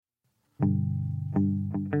The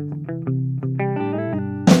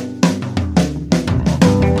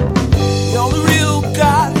only real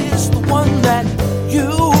God is the one that you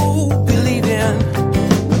believe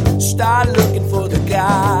in. Start looking for the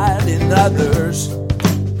God in others.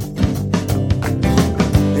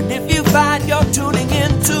 And if you find you're tuning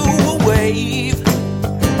into a wave,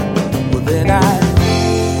 well then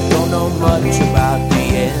I don't know much about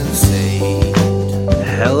being saved.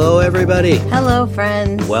 Hello, everybody. Hello,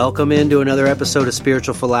 friends. Welcome into another episode of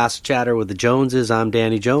Spiritual Philosophy Chatter with the Joneses. I'm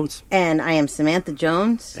Danny Jones. And I am Samantha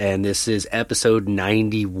Jones. And this is episode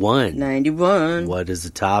 91. 91. What is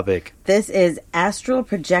the topic? This is astral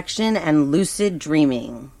projection and lucid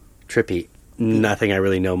dreaming. Trippy. Nothing I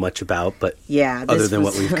really know much about, but yeah, other than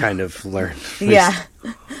what we've kind of learned. Yeah.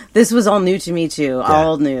 This was all new to me, too. Yeah.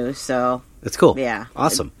 All new, so. It's cool. Yeah.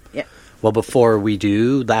 Awesome. Yeah. Well, before we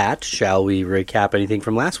do that, shall we recap anything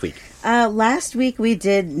from last week? Last week we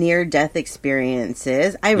did near-death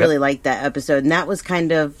experiences. I really liked that episode, and that was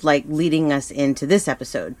kind of like leading us into this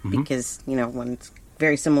episode because, you know, one's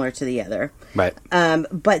very similar to the other. Right.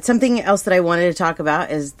 But something else that I wanted to talk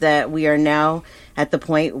about is that we are now at the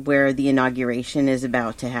point where the inauguration is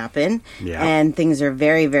about to happen. Yeah. And things are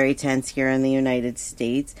very, very tense here in the United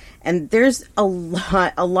States. And there's a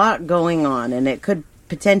lot going on, and it could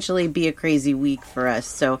potentially be a crazy week for us.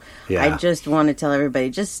 So I just want to tell everybody,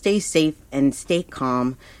 just stay safe and stay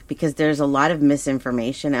calm, because there's a lot of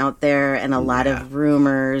misinformation out there and a lot of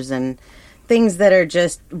rumors and things that are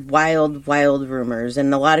just wild rumors.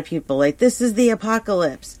 And a lot of people like, this is the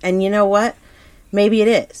apocalypse. And you know what? Maybe it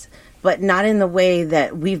is, but not in the way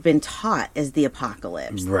that we've been taught as the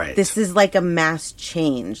apocalypse. Right. This is like a mass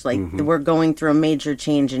change. Like we're going through a major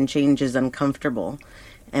change, and change is uncomfortable.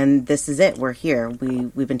 And this is it. We're here.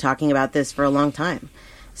 We've been talking about this for a long time.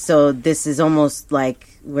 So this is almost like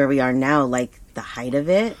where we are now, like the height of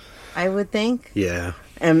it, I would think. Yeah.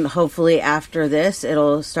 And hopefully after this,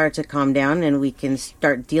 it'll start to calm down and we can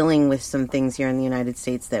start dealing with some things here in the United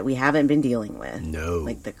States that we haven't been dealing with. No.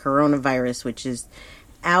 Like the coronavirus, which is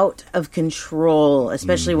out of control,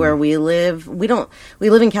 especially where we live. We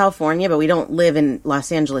live in California, but we don't live in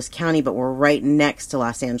Los Angeles County, but we're right next to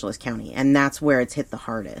Los Angeles County, and that's where it's hit the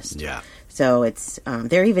hardest. Yeah. So it's,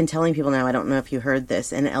 they're even telling people now, I don't know if you heard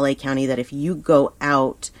this, in LA County, that if you go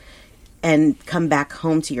out and come back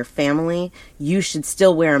home to your family, you should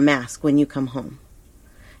still wear a mask when you come home.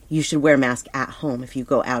 You should wear a mask at home if you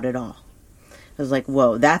go out at all. I was like,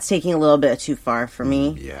 whoa, that's taking a little bit too far for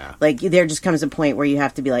me. Yeah. Like, there just comes a point where you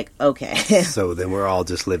have to be like, okay. So then we're all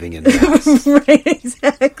just living in masks. Right,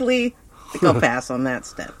 exactly. I think I'll pass on that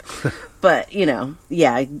step. But, you know,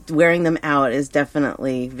 yeah, wearing them out is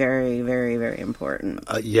definitely very, very, very important.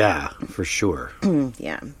 Yeah, for sure.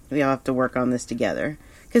 Yeah, we all have to work on this together.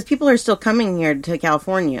 Because people are still coming here to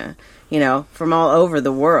California, you know, from all over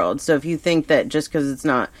the world. So if you think that just because it's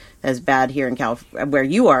not as bad here in where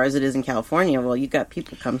you are as it is in California, well, you got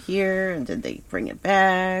people come here, and did they bring it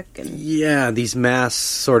back? And yeah, these mass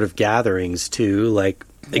sort of gatherings, too, like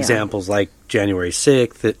examples like January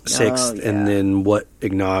 6th, and then what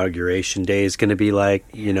inauguration day is going to be like,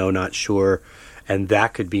 you know, not sure. And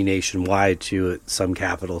that could be nationwide, too, at some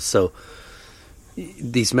capitals. So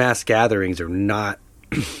these mass gatherings are not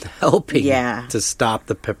helping to stop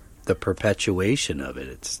the perpetuation of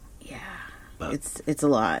it. It's a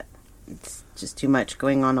lot. It's just too much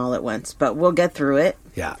going on all at once. But we'll get through it.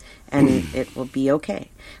 Yeah. And it will be okay.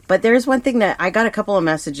 But there's one thing that I got a couple of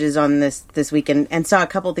messages on this week and saw a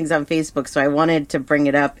couple of things on Facebook, so I wanted to bring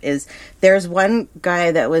it up. Is there's one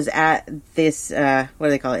guy that was at this, what do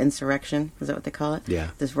they call it, insurrection? Is that what they call it? Yeah.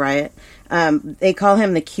 This riot. They call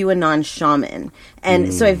him the QAnon shaman.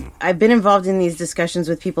 And so I've been involved in these discussions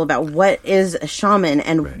with people about what is a shaman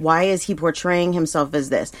and why is he portraying himself as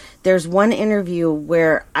this. There's one interview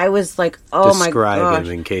where I was like, oh my gosh. Describe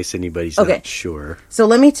him in case anybody's not sure. So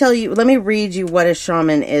let me read you what a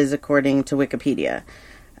shaman is according to Wikipedia.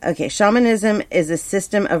 Okay, shamanism is a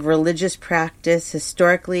system of religious practice.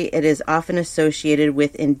 Historically, it is often associated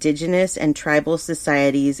with indigenous and tribal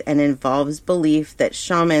societies and involves belief that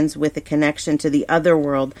shamans with a connection to the other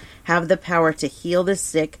world have the power to heal the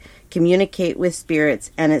sick, communicate with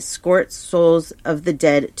spirits, and escort souls of the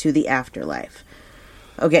dead to the afterlife.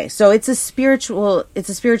 Okay, so it's a spiritual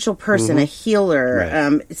person, a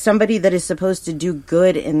healer, somebody that is supposed to do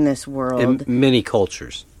good in this world. In many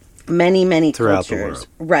cultures. Many throughout cultures. the world.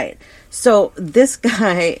 Right. So this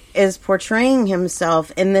guy is portraying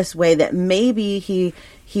himself in this way that maybe he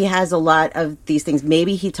has a lot of these things.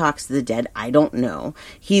 Maybe he talks to the dead. I don't know.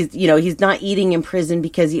 He's not eating in prison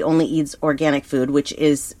because he only eats organic food, which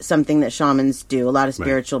is something that shamans do. A lot of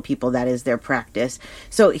spiritual people, that is their practice.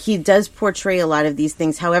 So he does portray a lot of these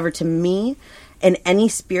things. However, to me, in any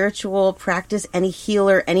spiritual practice, any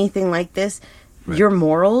healer, anything like this, your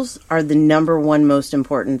morals are the number one most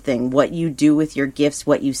important thing. What you do with your gifts,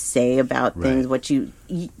 what you say about things,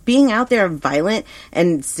 being out there violent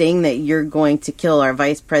and saying that you're going to kill our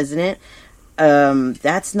vice president,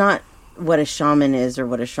 that's not what a shaman is or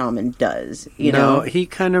what a shaman does. You know, he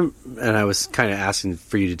kind of, and I was kind of asking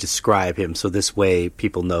for you to describe him so this way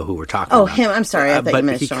people know who we're talking about. Oh, him. I'm sorry. I thought you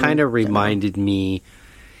meant he shaman. kind of reminded me.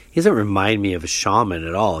 He doesn't remind me of a shaman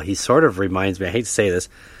at all. He sort of reminds me. I hate to say this.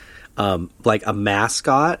 Like a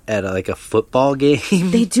mascot at a football game.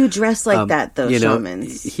 They do dress like that, though,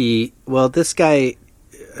 shamans. This guy,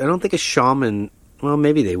 I don't think a shaman, well,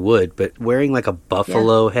 maybe they would, but wearing like a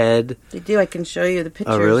buffalo head. They do. I can show you the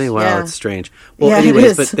pictures. Oh, really? Wow, yeah. it's strange. Well,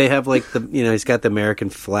 anyways, but they have like he's got the American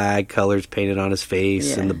flag colors painted on his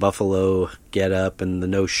face and the buffalo get up and the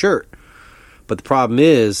no shirt. But the problem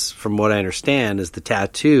is, from what I understand, is the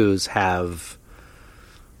tattoos have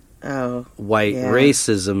white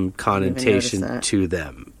racism connotation to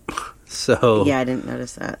them. So yeah, I didn't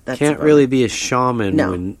notice that. That's can't really be a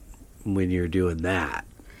shaman when you're doing that.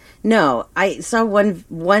 No, I saw one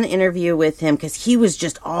interview with him because he was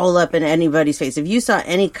just all up in anybody's face. If you saw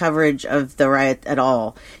any coverage of the riot at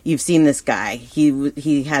all, you've seen this guy.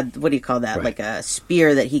 He had, what do you call that? Like a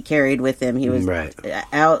spear that he carried with him. He was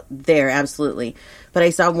out there, absolutely. But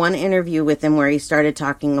I saw one interview with him where he started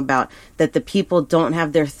talking about that the people don't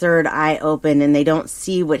have their third eye open and they don't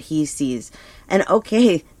see what he sees. And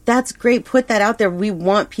okay, that's great. Put that out there. We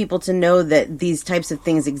want people to know that these types of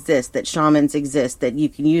things exist, that shamans exist, that you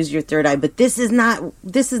can use your third eye. But this is not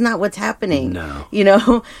what's happening. No. You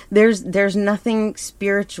know, there's nothing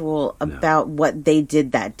spiritual about what they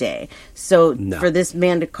did that day. So for this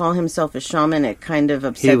man to call himself a shaman, it kind of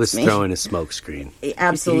upsets me. He was throwing a smokescreen.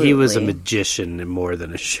 Absolutely. He was a magician and more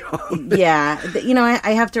than a shaman. Yeah. You know,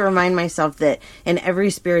 I have to remind myself that in every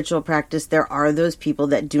spiritual practice, there are those people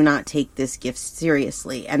that do not take this gift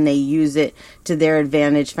seriously. And they use it to their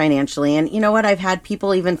advantage financially. And you know what? I've had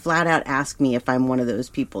people even flat out ask me if I'm one of those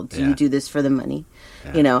people. Do you do this for the money?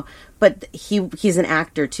 Yeah. You know, but he's an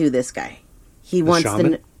actor too, this guy. He wants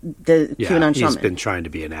the QAnon shaman. He's been trying to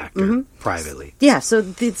be an actor privately. Yeah, so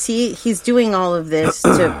he's doing all of this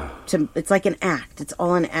to it's like an act. It's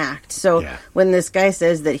all an act. So when this guy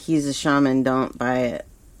says that he's a shaman, don't buy it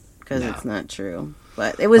because it's not true.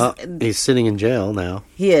 But it was. He's sitting in jail now.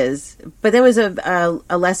 He is, but there was a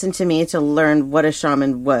lesson to me to learn what a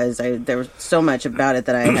shaman was. There was so much about it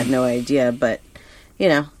that I had no idea. But you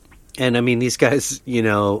know, and I mean, these guys,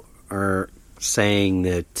 are saying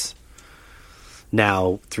that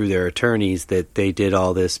now through their attorneys that they did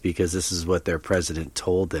all this because this is what their president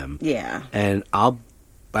told them. Yeah, and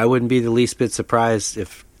I wouldn't be the least bit surprised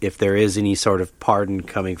if there is any sort of pardon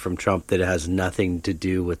coming from Trump that has nothing to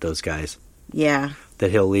do with those guys. Yeah.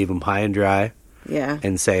 That he'll leave them high and dry. Yeah.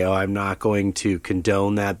 And say, oh, I'm not going to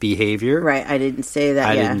condone that behavior. Right. I didn't say that.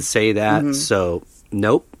 I didn't say that. So,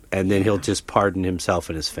 nope. And then he'll just pardon himself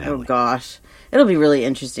and his family. Oh, gosh. It'll be really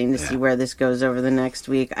interesting to see where this goes over the next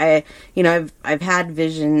week. I've had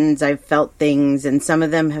visions. I've felt things. And some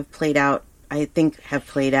of them have played out. I think have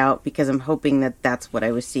played out because I'm hoping that that's what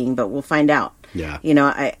I was seeing. But we'll find out. Yeah.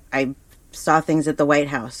 I saw things at the White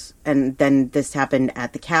House, and then this happened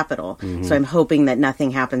at the Capitol. So I'm hoping that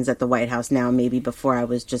nothing happens at the White House now, maybe before I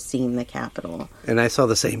was just seeing the Capitol. And I saw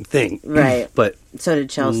the same thing. Right. But so did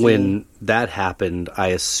Chelsea. When that happened, I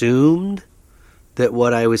assumed that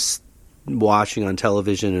what I was watching on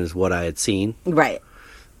television is what I had seen. Right.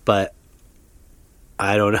 But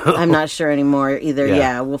I don't know. I'm not sure anymore either.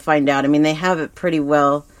 Yeah, we'll find out. I mean, they have it pretty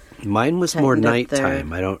well. Mine was more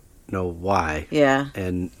nighttime. I don't know why. Yeah.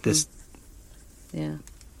 And this... Yeah.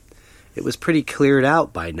 It was pretty cleared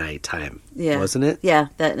out by nighttime, wasn't it? Yeah,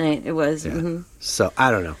 that night it was. Yeah. So,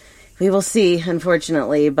 I don't know. We will see,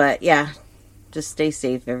 unfortunately. But, just stay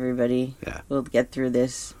safe, everybody. Yeah. We'll get through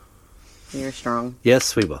this. We are strong.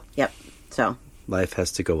 Yes, we will. Yep. So. Life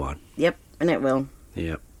has to go on. Yep, and it will.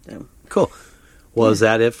 Yep. So. Cool. Well, is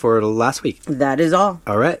that it for last week? That is all.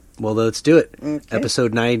 All right. Well, let's do it. Okay.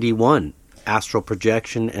 Episode 91, Astral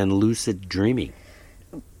Projection and Lucid Dreaming.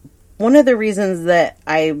 One of the reasons that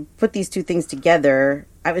I put these two things together,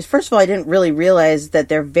 first of all, I didn't really realize that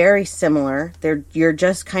they're very similar. You're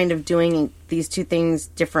just kind of doing these two things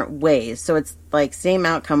different ways. So it's like same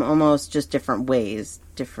outcome, almost just different ways,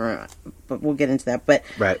 different, but we'll get into that. But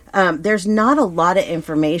right. There's not a lot of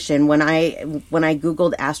information. When I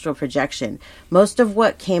Googled astral projection, most of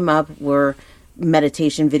what came up were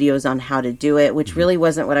meditation videos on how to do it, which really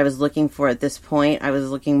wasn't what I was looking for at this point. I was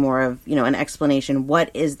looking more of, an explanation. What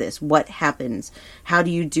is this? What happens? How do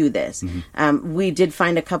you do this? We did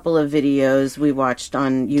find a couple of videos we watched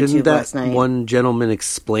on YouTube last night. Didn't that one gentleman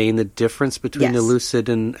explain the difference between the lucid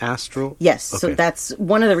and astral? Yes. Okay. So that's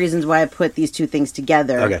one of the reasons why I put these two things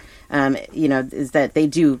together. Okay. Is that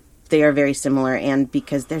they are very similar, and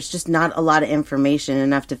because there's just not a lot of information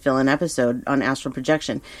enough to fill an episode on astral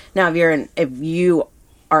projection. Now, if you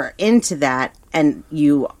are into that and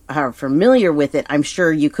you are familiar with it, I'm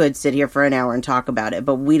sure you could sit here for an hour and talk about it,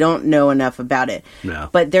 but we don't know enough about it. No.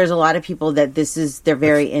 But there's a lot of people that they're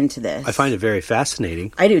very into this. I find it very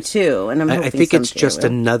fascinating. I do too, and I think it's just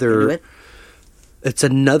another. It's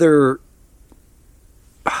another.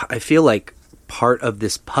 I feel like part of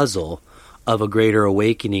this puzzle of a greater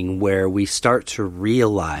awakening, where we start to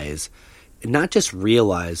realize, not just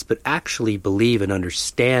realize, but actually believe and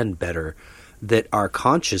understand better that our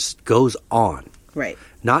conscious goes on. Right.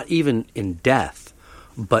 Not even in death,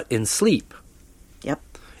 but in sleep. Yep.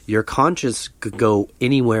 Your conscious could go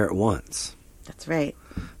anywhere at once. That's right.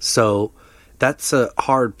 So that's a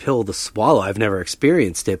hard pill to swallow. I've never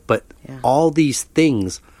experienced it, but all these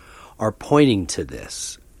things are pointing to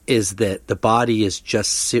this. Is that the body is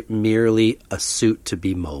just merely a suit to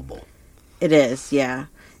be mobile. It is, yeah.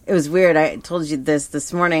 It was weird. I told you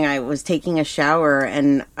this morning. I was taking a shower,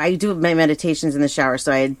 and I do my meditations in the shower.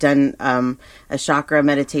 So I had done a chakra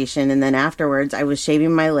meditation, and then afterwards I was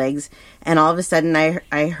shaving my legs, and all of a sudden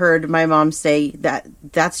I heard my mom say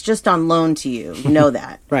that's just on loan to you. You know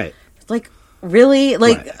that. Right. Like, really?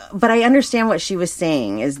 Like, right. But I understand what she was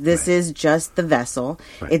saying is this is just the vessel.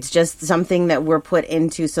 Right. It's just something that we're put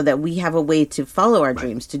into so that we have a way to follow our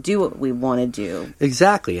dreams, to do what we want to do.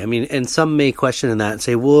 Exactly. I mean, and some may question that and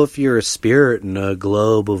say, well, if you're a spirit in a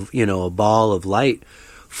globe of, a ball of light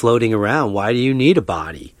floating around, why do you need a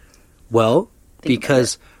body? Well,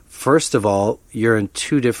 because first of all, you're in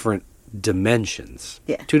two different dimensions,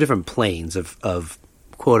 two different planes of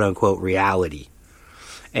quote unquote reality.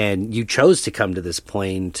 And you chose to come to this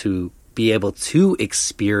plane to be able to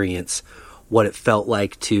experience what it felt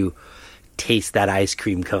like to taste that ice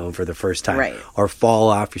cream cone for the first time. Right. Or fall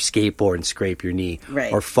off your skateboard and scrape your knee.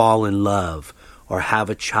 Right. Or fall in love. Or have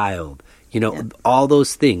a child. All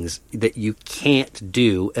those things that you can't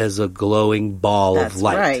do as a glowing ball of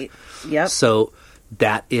light. That's right. Yep. So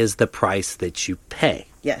that is the price that you pay.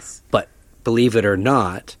 Yes. But believe it or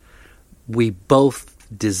not, we both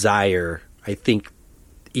desire, I think,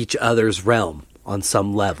 each other's realm on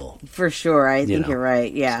some level. For sure. I think you're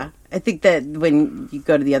right. Yeah. So. I think that when you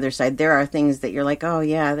go to the other side, there are things that you're like, oh,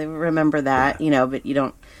 yeah, they remember that, but you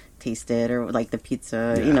don't taste it, or like the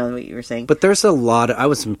pizza, what you were saying. But there's a lot I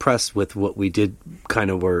was impressed with what we did, kind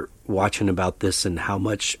of were watching about this and how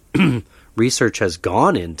much research has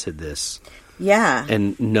gone into this. Yeah.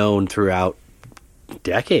 And known throughout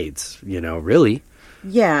decades, really.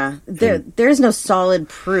 Yeah, there's no solid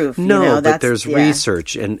proof. No, but there's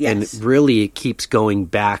research, and really it keeps going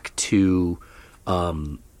back to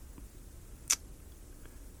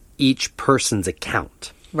each person's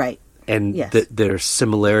account. Right. And their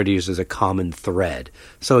similarities is a common thread.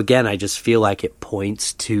 So again, I just feel like it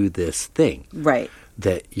points to this thing. Right.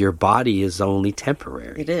 That your body is only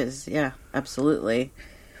temporary. It is, yeah, absolutely.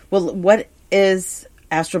 Well, what is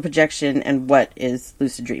astral projection and what is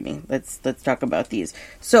lucid dreaming? Let's talk about these.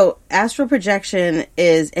 So astral projection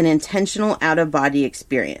is an intentional out-of-body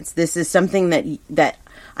experience. This is something that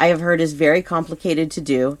I have heard is very complicated to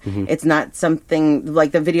do. Mm-hmm. It's not something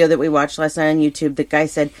like the video that we watched last night on YouTube. The guy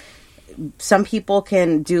said some people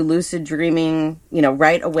can do lucid dreaming,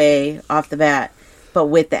 right away off the bat. But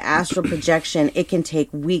with the astral projection, it can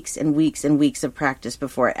take weeks and weeks and weeks of practice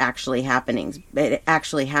before it actually happens. It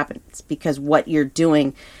actually happens because what you're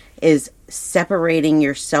doing is separating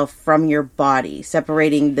yourself from your body,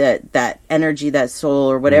 separating that energy, that soul,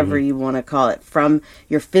 or whatever you want to call it, from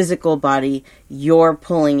your physical body. You're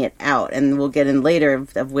pulling it out. And we'll get in later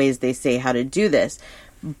of ways they say how to do this.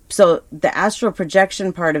 So the astral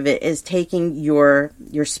projection part of it is taking your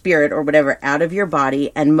spirit or whatever out of your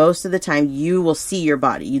body, and most of the time you will see your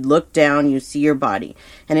body. You look down, you see your body.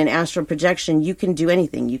 And in astral projection, you can do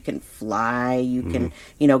anything. You can fly, you can,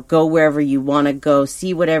 go wherever you want to go,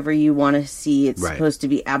 see whatever you want to see. It's supposed to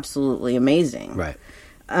be absolutely amazing. Right.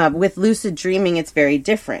 With lucid dreaming, it's very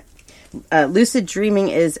different. Lucid dreaming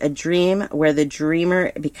is a dream where the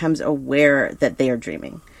dreamer becomes aware that they are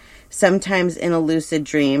dreaming. Sometimes in a lucid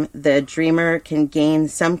dream, the dreamer can gain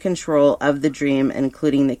some control of the dream,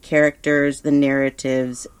 including the characters, the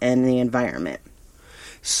narratives, and the environment.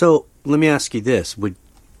 So let me ask you this.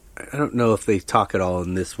 I don't know if they talk at all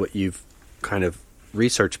in this, what you've kind of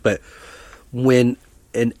researched, but when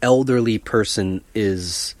an elderly person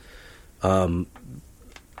is,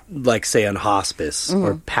 like, say, on hospice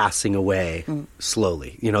or passing away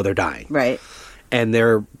slowly, they're dying. Right. And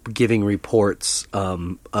they're giving reports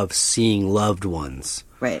of seeing loved ones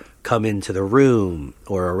come into the room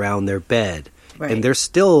or around their bed. Right. And they're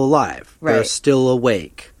still alive. Right. They're still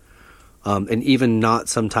awake. And even not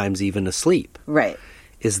sometimes even asleep. Right.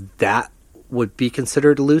 Is that would be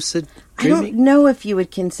considered lucid dreaming? I don't know if you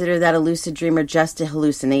would consider that a lucid dream or just a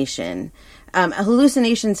hallucination. A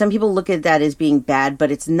hallucination, some people look at that as being bad,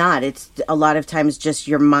 but it's not. It's a lot of times just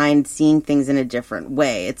your mind seeing things in a different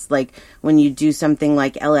way. It's like when you do something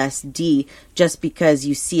like LSD, just because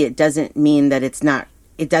you see it doesn't mean that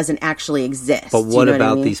it doesn't actually exist. But what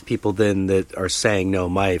about these people then that are saying, no,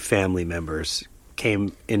 my family members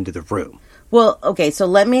came into the room? Well, okay, so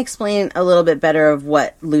let me explain a little bit better of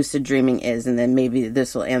what lucid dreaming is, and then maybe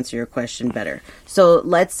this will answer your question better. So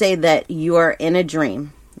let's say that you are in a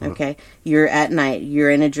dream, okay? You're at night,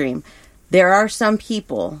 you're in a dream. There are some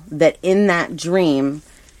people that in that dream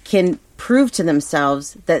can prove to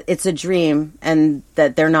themselves that it's a dream and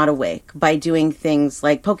that they're not awake by doing things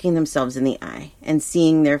like poking themselves in the eye and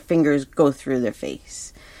seeing their fingers go through their face.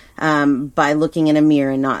 By looking in a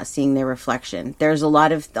mirror and not seeing their reflection. There's a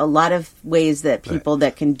lot of ways that people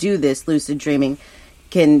that can do this lucid dreaming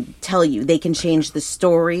can tell you. They can change the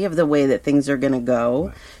story of the way that things are going to go.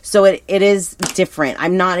 Right. So it is different.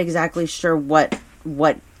 I'm not exactly sure what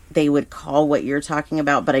they would call what you're talking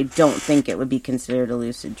about, but I don't think it would be considered a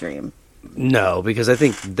lucid dream. No, because I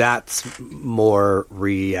think that's more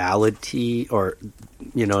reality, or,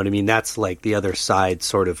 you know what I mean? That's like the other side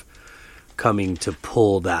sort of coming to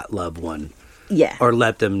pull that loved one. Yeah. Or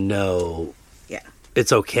let them know. Yeah.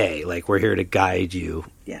 It's okay. Like, we're here to guide you.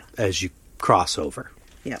 Yeah. As you cross over.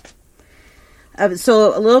 Yeah.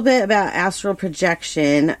 So a little bit about astral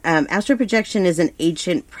projection. Astral projection is an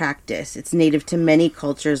ancient practice. It's native to many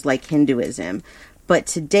cultures like Hinduism. But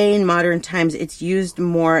today, in modern times, it's used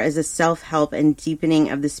more as a self-help and deepening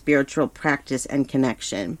of the spiritual practice and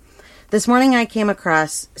connection. This morning I came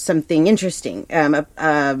across something interesting.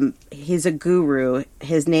 He's a guru.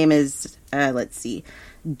 His name is,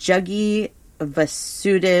 Juggy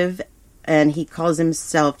Vasudev, and he calls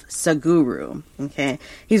himself Saguru. Okay.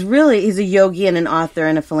 He's a yogi and an author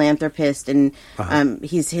and a philanthropist, and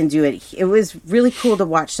he's Hindu. It was really cool to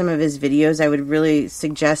watch some of his videos. I would really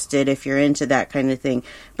suggest it if you're into that kind of thing.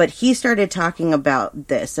 But he started talking about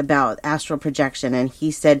astral projection, and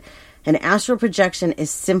he said, an astral projection is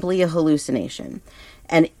simply a hallucination.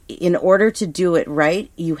 And in order to do it right,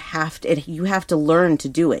 you have to learn to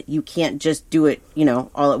do it. You can't just do it,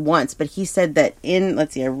 all at once. But he said that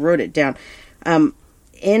I wrote it down.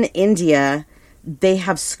 In India, they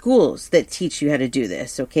have schools that teach you how to do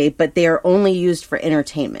this, okay? But they are only used for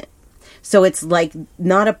entertainment. So it's like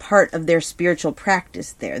not a part of their spiritual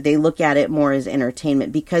practice there. They look at it more as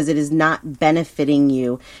entertainment because it is not benefiting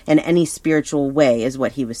you in any spiritual way, is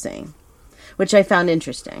what he was saying, which I found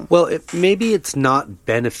interesting. Well, maybe it's not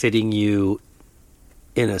benefiting you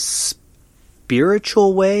in a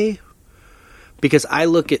spiritual way, because I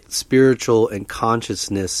look at spiritual and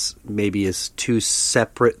consciousness maybe as two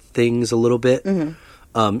separate things a little bit,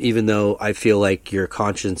 even though I feel like your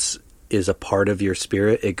conscience is a part of your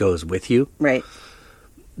spirit. It goes with you. Right.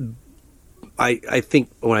 I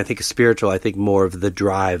think when I think of spiritual, I think more of the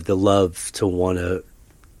drive, the love to want to,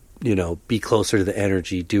 be closer to the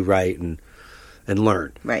energy, do right and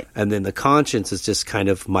learn. Right. And then the conscience is just kind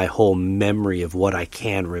of my whole memory of what I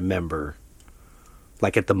can remember,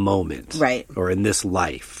 like at the moment. Right. Or in this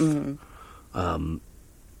life. Mm-hmm.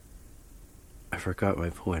 I forgot my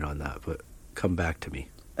point on that, but come back to me.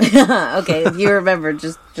 Okay, if you remember,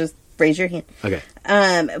 just raise your hand. Okay.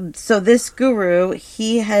 So this guru,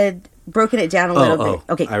 he had broken it down a little bit.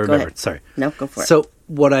 Okay, I remembered. Sorry. No, go for it. So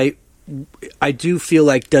what I do feel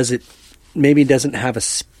like maybe doesn't have a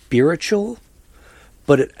spiritual,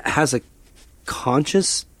 but it has a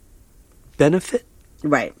conscious benefit.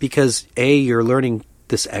 Right. Because you're learning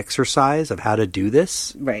this exercise of how to do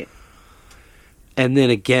this. Right. And then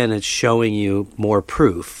again, it's showing you more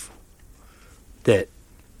proof that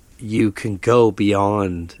you can go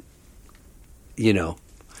beyond,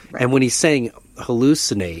 Right. And when he's saying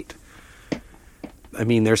hallucinate, I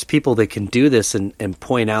mean, there's people that can do this and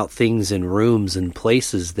point out things in rooms and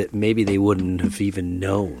places that maybe they wouldn't have even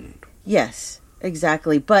known. Yes,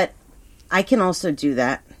 exactly. But I can also do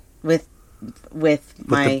that. with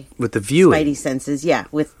my with the viewing. spidey senses. Yeah,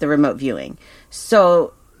 with the remote viewing.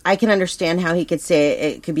 So I can understand how he could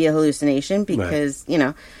say it could be a hallucination because, you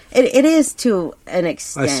know, it is to an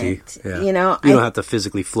extent. I see. Yeah. You know, you don't have to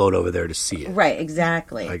physically float over there to see it. Right,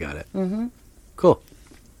 exactly. I got it. Mm-hmm. Cool.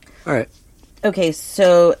 All right. Okay,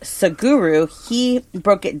 so Saguru, he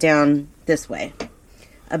broke it down this way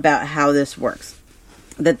about how this works.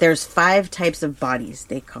 That there's 5 types of bodies,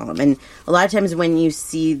 they call them. And a lot of times when you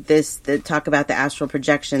see this, the talk about the astral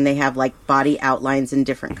projection, they have like body outlines in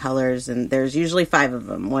different colors. And there's usually 5 of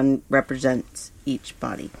them. One represents each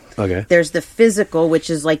body. Okay. There's the physical,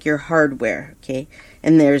 which is like your hardware, okay?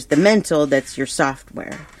 And there's the mental, that's your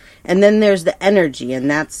software. And then there's the energy,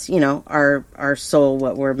 and that's, you know, our soul,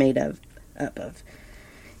 what we're made up of.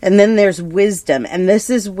 And then there's wisdom, and this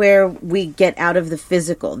is where we get out of the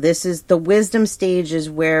physical. This is the wisdom stage is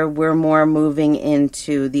where we're more moving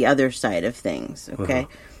into the other side of things, okay?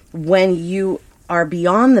 When you are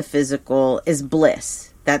beyond the physical is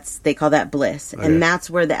bliss. They call that bliss. Okay. And that's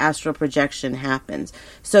where the astral projection happens.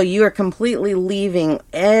 So you are completely leaving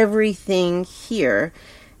everything here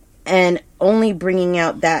and only bringing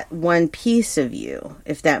out that one piece of you,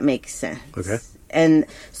 if that makes sense. Okay. And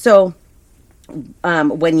so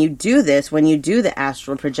when you do this, when you do the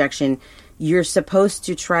astral projection, you're supposed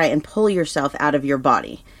to try and pull yourself out of your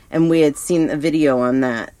body. And we had seen a video on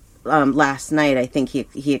that last night. I think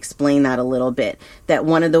he explained that a little bit. That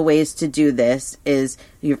one of the ways to do this is,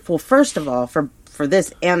 well, first of all, for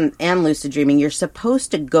this and lucid dreaming, you're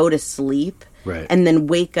supposed to go to sleep. Right. And then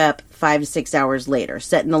wake up 5 to 6 hours later.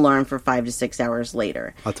 Set an alarm for 5 to 6 hours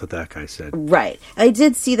later. That's what that guy said. Right. I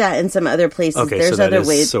did see that in some other places. Okay, There's so that other is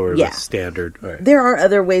ways. sort of a standard. All right. There are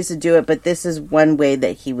other ways to do it, but this is one way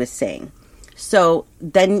that he was saying. So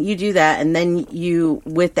then you do that, and then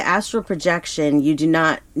with the astral projection, you do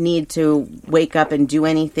not need to wake up and do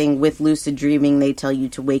anything. With lucid dreaming, they tell you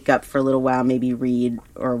to wake up for a little while, maybe read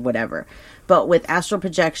or whatever. But with astral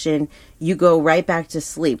projection, you go right back to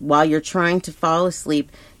sleep. While you're trying to fall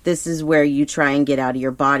asleep, this is where you try and get out of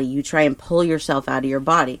your body. You try and pull yourself out of your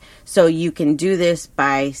body. So you can do this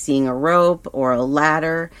by seeing a rope or a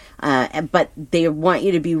ladder. But they want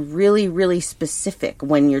you to be really, really specific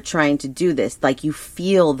when you're trying to do this. Like you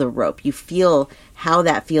feel the rope. You feel how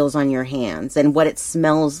that feels on your hands and what it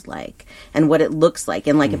smells like and what it looks like.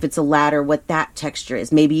 And like if it's a ladder, what that texture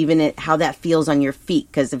is. Maybe even how that feels on your feet.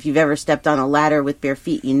 Because if you've ever stepped on a ladder with bare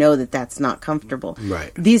feet, you know that that's not comfortable.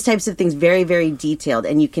 Right. These types of things, very, very detailed.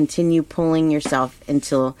 And you continue pulling yourself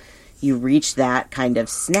until you reach that kind of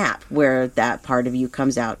snap where that part of you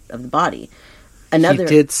comes out of the body. He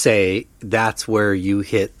did say that's where you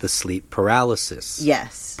hit the sleep paralysis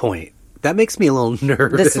point. That makes me a little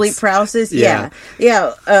nervous. The sleep paralysis? Yeah.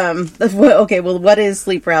 Okay, well, what is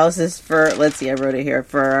sleep paralysis for, let's see, I wrote it here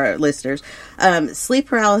for our listeners. Sleep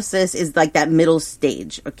paralysis is like that middle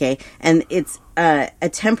stage, okay? And it's a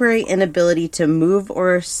temporary inability to move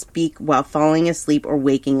or speak while falling asleep or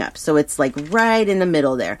waking up. So it's like right in the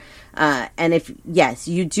middle there. And yes,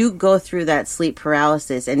 you do go through that sleep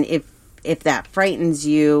paralysis, and if that frightens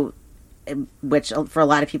you, which for a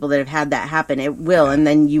lot of people that have had that happen, it will, and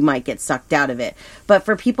then you might get sucked out of it. But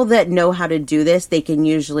for people that know how to do this, they can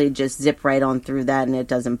usually just zip right on through that and it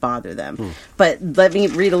doesn't bother them. But let me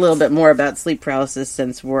read a little bit more about sleep paralysis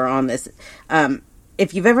since we're on this.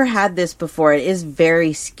 If you've ever had this before, it is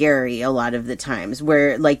very scary a lot of the times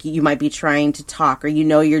where like you might be trying to talk or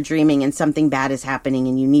you're dreaming and something bad is happening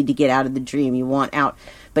and you need to get out of the dream. You want out,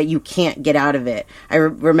 but you can't get out of it. I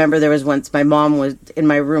remember there was once my mom was in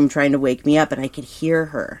my room trying to wake me up and I could hear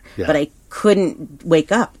her, but I couldn't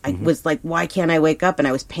wake up. I was like, why can't I wake up? And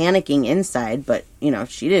I was panicking inside, but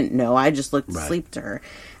she didn't know. I just looked asleep to her.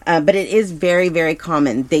 But it is very, very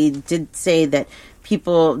common. They did say that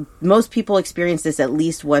most people experience this at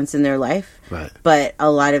least once in their life, but a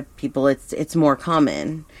lot of people, it's more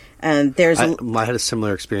common. And I had a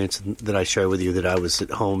similar experience that I shared with you, that I was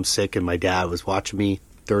at home sick and my dad was watching me,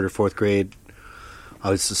 3rd or 4th grade.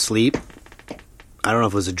 I was asleep. I don't know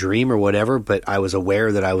if it was a dream or whatever, but I was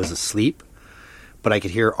aware that I was asleep. But I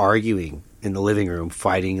could hear arguing in the living room,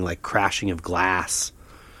 fighting, like crashing of glass.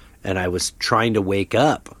 And I was trying to wake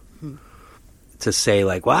up to say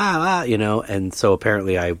like, wow, and so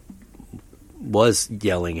apparently I was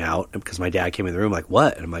yelling out because my dad came in the room like,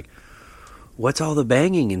 what? And I'm like, what's all the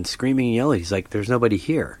banging and screaming and yelling? He's like, there's nobody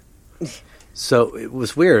here. So it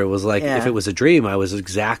was weird. It was like, if it was a dream, I was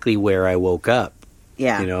exactly where I woke up.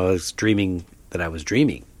 Yeah. I was dreaming that I was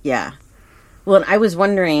dreaming. Yeah. Well, I was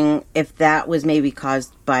wondering if that was maybe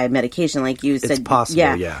caused by medication, like you said. It's possible,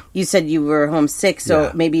 yeah. You said you were homesick, so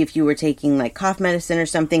Yeah. maybe if you were taking like cough medicine or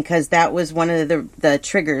something, because that was one of the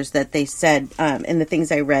triggers that they said in the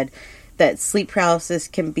things I read, that sleep paralysis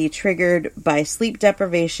can be triggered by sleep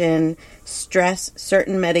deprivation, stress,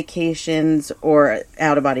 certain medications, or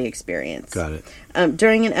out-of-body experience. Got it.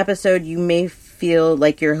 During an episode, you may feel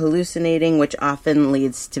like you're hallucinating, which often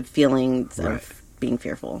leads to feelings of being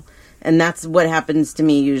fearful. And that's what happens to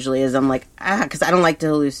me usually is I'm like, because I don't like to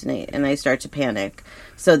hallucinate, and I start to panic.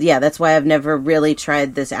 So, yeah, that's why I've never really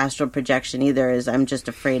tried this astral projection either, is I'm just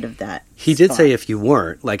afraid of that. He did say if you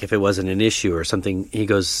weren't, like if it wasn't an issue or something, he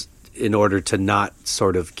goes, in order to not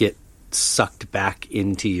sort of get sucked back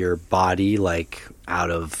into your body, like out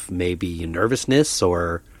of maybe nervousness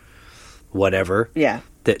or whatever,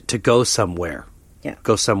 that to go somewhere. Yeah.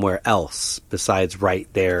 Go somewhere else besides right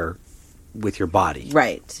there with your body.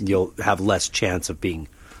 Right. You'll have less chance of being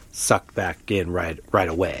sucked back in right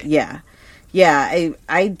away. Yeah. Yeah,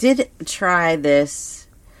 I did try this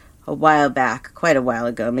a while back, quite a while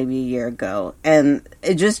ago, maybe a year ago. And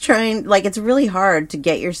just trying, like, it's really hard to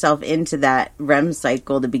get yourself into that REM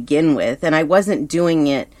cycle to begin with. And I wasn't doing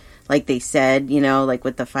it like they said, you know, like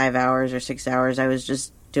with the 5 hours or 6 hours. I was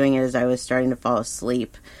just doing it as I was starting to fall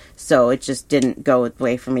asleep. So it just didn't go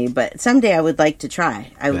away for me. But someday I would like to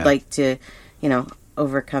try. I would like to, you know,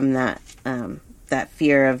 overcome that that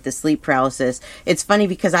fear of the sleep paralysis. It's funny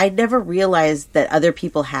because I never realized that other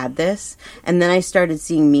people had this. And then I started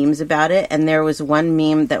seeing memes about it. And there was one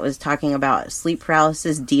meme that was talking about sleep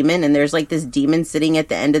paralysis demon. And there's like this demon sitting at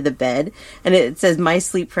the end of the bed. And it says, my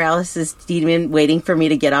sleep paralysis demon waiting for me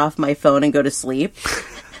to get off my phone and go to sleep.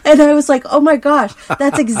 And I was like, oh my gosh,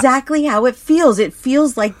 that's exactly how it feels. It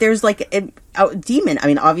feels like there's like a demon. I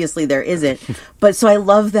mean, obviously there isn't. But so I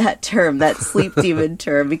love that term, that sleep demon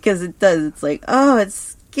term, because it does. It's like, oh,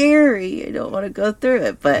 it's scary. I don't want to go through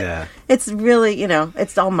it. But it's really, you know,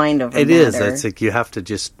 it's all mind over matter. It is. It's like you have to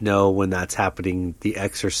just know when that's happening, the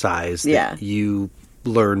exercise that you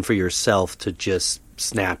learn for yourself to just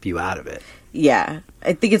snap you out of it. Yeah.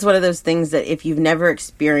 I think it's one of those things that if you've never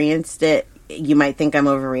experienced it, you might think I'm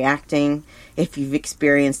overreacting. If you've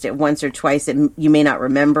experienced it once or twice, you may not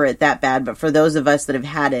remember it that bad. But for those of us that have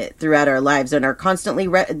had it throughout our lives and are constantly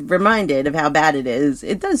reminded of how bad it is,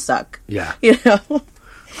 it does suck. Yeah. You know?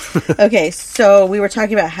 Okay, so we were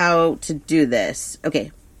talking about how to do this.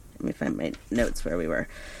 Okay, let me find my notes where we were.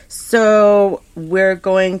 So we're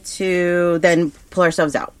going to then pull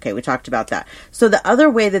ourselves out. Okay, we talked about that. So the other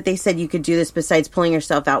way that they said you could do this besides pulling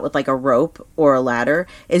yourself out with like a rope or a ladder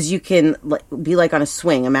is you can be like on a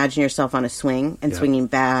swing. Imagine yourself on a swing and swinging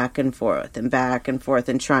back and forth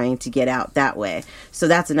and trying to get out that way. So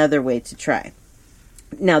that's another way to try.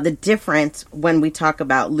 Now, the difference when we talk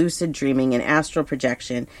about lucid dreaming and astral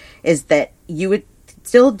projection is that you would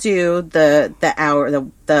still do the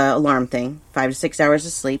alarm thing, 5 to 6 hours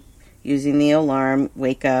of sleep, using the alarm,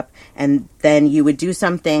 wake up, and then you would do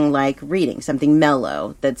something like reading, something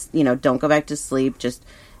mellow. That's, you know, don't go back to sleep, just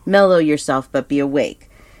mellow yourself, but be awake.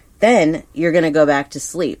 Then you're going to go back to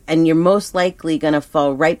sleep, and you're most likely going to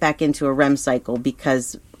fall right back into a REM cycle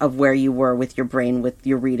because of where you were with your brain, with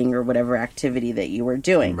your reading or whatever activity that you were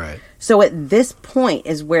doing. Right. So at this point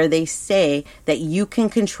is where they say that you can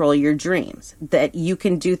control your dreams, that you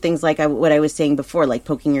can do things like what I was saying before, like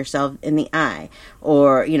poking yourself in the eye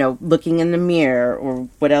or, you know, looking in the mirror, or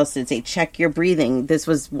what else did it say? Check your breathing. This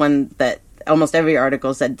was one that almost every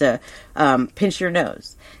article said to pinch your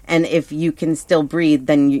nose. And if you can still breathe,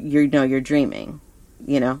 then you know you're dreaming,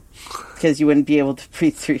 you know, because you wouldn't be able to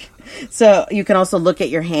breathe through. So you can also look at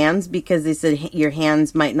your hands, because they said your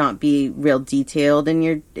hands might not be real detailed in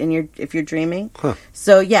your if you're dreaming. Huh.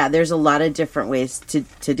 So yeah, there's a lot of different ways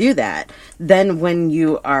to do that. Then when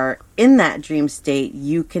you are in that dream state,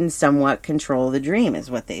 you can somewhat control the dream, is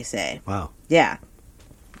what they say. Wow. Yeah.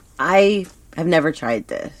 I have never tried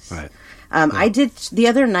this. Right. I did the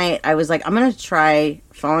other night. I was like, I'm going to try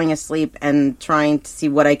falling asleep and trying to see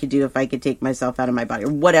what I could do if I could take myself out of my body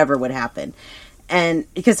or whatever would happen. And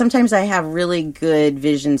because sometimes I have really good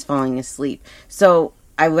visions falling asleep. So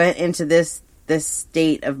I went into this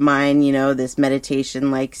state of mind, you know, this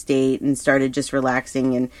meditation-like state, and started just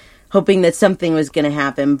relaxing and hoping that something was going to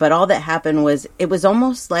happen. But all that happened was, it was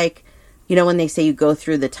almost like, you know, when they say you go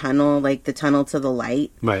through the tunnel, like the tunnel to the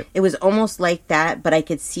light. Right. It was almost like that, but I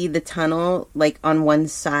could see the tunnel like on one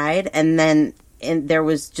side, and then there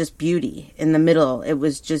was just beauty in the middle. It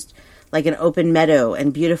was just like an open meadow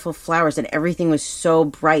and beautiful flowers, and everything was so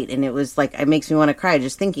bright, and it was like, it makes me want to cry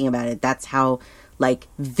just thinking about it. That's how like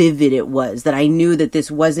vivid it was, that I knew that this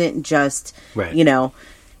wasn't just, you know,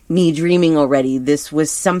 me dreaming already. This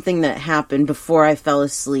was something that happened before I fell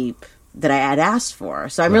asleep that I had asked for.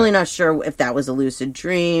 So I'm really not sure if that was a lucid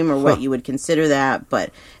dream or what you would consider that,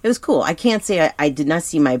 but it was cool. I can't say I did not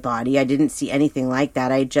see my body. I didn't see anything like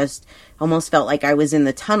that. I just almost felt like I was in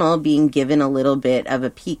the tunnel being given a little bit of a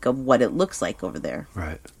peek of what it looks like over there.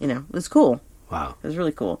 Right. You know, it was cool. Wow. It was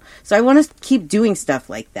really cool. So I want to keep doing stuff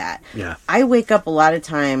like that. Yeah. I wake up a lot of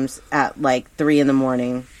times at like 3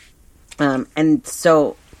 a.m. And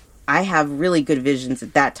so I have really good visions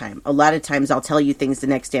at that time. A lot of times I'll tell you things the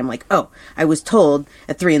next day. I'm like, oh, I was told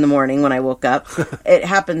at 3 a.m. when I woke up. It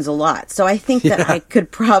happens a lot. So I think that I could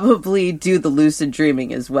probably do the lucid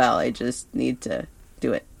dreaming as well. I just need to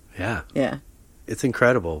do it. Yeah. Yeah. It's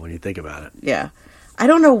incredible when you think about it. Yeah. I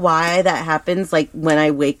don't know why that happens. Like when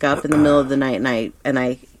I wake up in the middle of the night and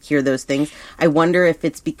I hear those things, I wonder if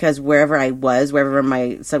it's because wherever I was, wherever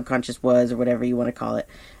my subconscious was or whatever you want to call it,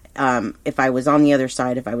 if I was on the other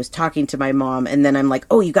side, if I was talking to my mom and then I'm like,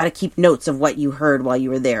 oh, you got to keep notes of what you heard while you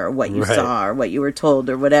were there or what you saw or what you were told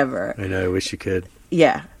or whatever. I know. I wish you could.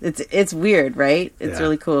 Yeah. It's weird, right? It's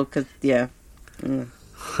really cool because,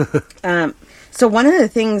 so one of the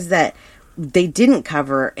things that they didn't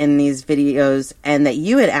cover in these videos and that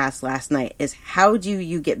you had asked last night is how do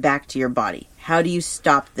you get back to your body? How do you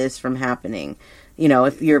stop this from happening? You know,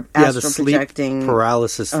 if you're astral the sleep projecting...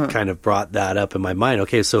 paralysis kind of brought that up in my mind.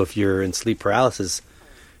 Okay, so if you're in sleep paralysis,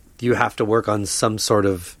 you have to work on some sort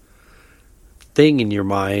of thing in your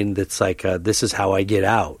mind that's like, this is how I get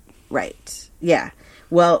out. Right. Yeah.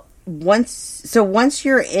 Well, once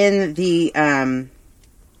you're in the...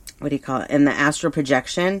 what do you call it? In the astral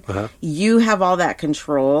projection, you have all that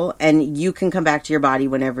control and you can come back to your body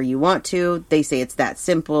whenever you want to. They say it's that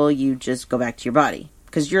simple. You just go back to your body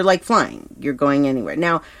because you're like flying. You're going anywhere.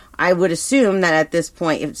 Now, I would assume that at this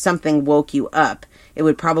point, if something woke you up, it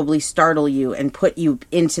would probably startle you and put you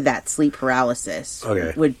into that sleep paralysis.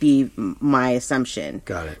 Okay. Would be my assumption.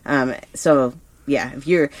 Got it. So... yeah, if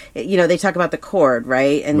you're, they talk about the cord,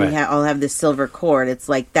 right? And we all have this silver cord. It's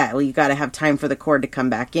like that. Well, you got to have time for the cord to come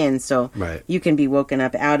back in, so you can be woken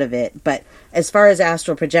up out of it. But as far as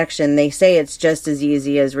astral projection, they say it's just as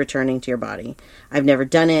easy as returning to your body. I've never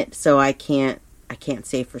done it, so I can't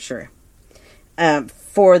say for sure.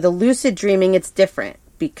 For the lucid dreaming, it's different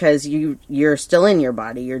because you're still in your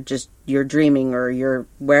body. You're dreaming or you're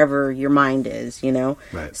wherever your mind is,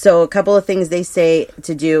 Right. So a couple of things they say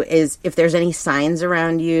to do is if there's any signs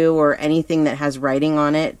around you or anything that has writing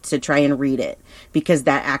on it, to try and read it because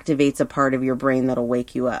that activates a part of your brain that'll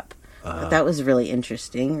wake you up. That was really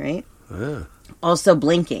interesting, right? Also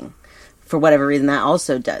blinking. For whatever reason, that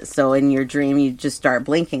also does. So in your dream, you just start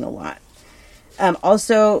blinking a lot.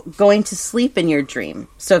 Also, going to sleep in your dream.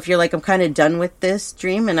 So if you're like, I'm kind of done with this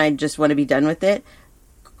dream and I just want to be done with it,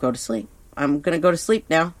 go to sleep. I'm going to go to sleep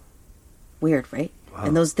now. Weird, right? Wow.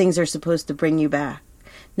 And those things are supposed to bring you back.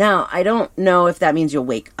 Now, I don't know if that means you'll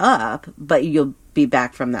wake up, but you'll be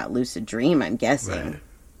back from that lucid dream, I'm guessing.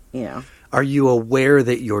 Right. Are you aware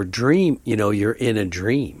that you're in a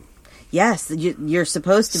dream? Yes, you're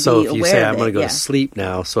supposed to be aware of it. So if you say, I'm going to go to sleep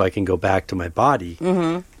now so I can go back to my body,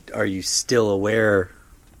 are you still aware,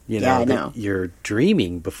 that you're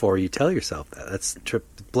dreaming before you tell yourself that? That's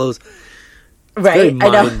blows. Right, very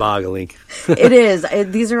mind-boggling. It is.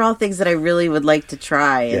 These are all things that I really would like to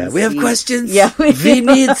try. And we have questions. Yeah, we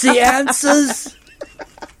need the answers.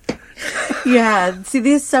 Yeah, see,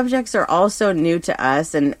 these subjects are all so new to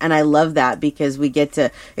us, and I love that because we get to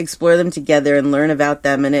explore them together and learn about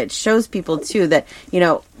them, and it shows people, too, that,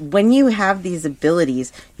 when you have these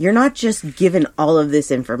abilities, you're not just given all of this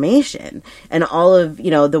information and all of,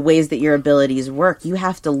 the ways that your abilities work. You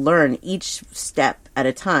have to learn each step at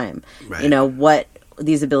a time, what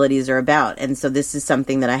these abilities are about, and so this is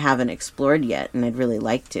something that I haven't explored yet, and I'd really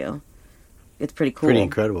like to. It's pretty cool. Pretty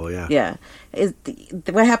incredible, yeah. Yeah.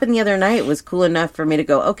 What happened the other night was cool enough for me to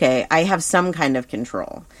go, okay, I have some kind of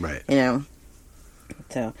control. Right.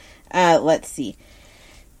 So, let's see.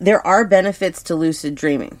 There are benefits to lucid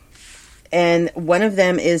dreaming. And one of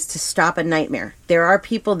them is to stop a nightmare. There are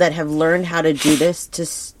people that have learned how to do this to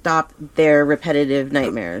stop their repetitive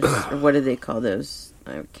nightmares. Or what do they call those?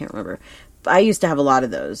 I can't remember. I used to have a lot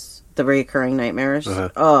of those. The recurring nightmares.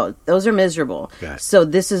 Oh, those are miserable. Okay. So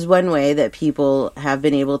this is one way that people have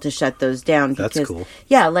been able to shut those down. Because, that's cool.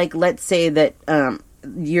 Yeah, like let's say that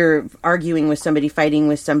you're arguing with somebody, fighting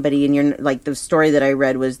with somebody, and you're like the story that I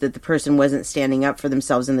read was that the person wasn't standing up for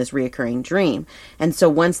themselves in this reoccurring dream. And so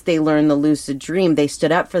once they learned the lucid dream, they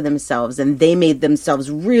stood up for themselves and they made themselves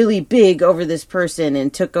really big over this person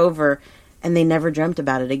and took over, and they never dreamt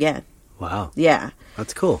about it again. Wow. Yeah.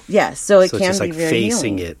 That's cool. Yeah, so it so can it's just be like very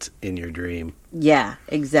facing healing. it in your dream. Yeah,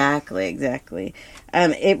 exactly.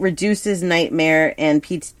 It reduces nightmares and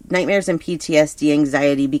PTSD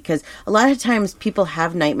anxiety, because a lot of times people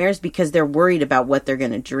have nightmares because they're worried about what they're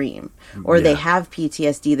going to dream, or they have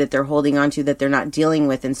PTSD that they're holding on to that they're not dealing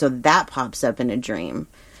with, and so that pops up in a dream.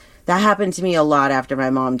 That happened to me a lot after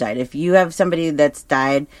my mom died. If you have somebody that's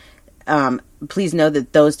died, please know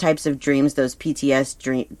that those types of dreams, those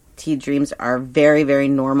PTSD dreams, are very, very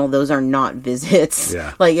normal. Those are not visits.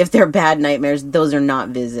 Yeah. Like, if they're bad nightmares, those are not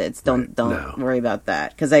visits. Don't No. worry about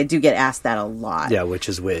that, because I do get asked that a lot. Yeah, which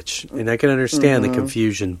is which. And I can understand the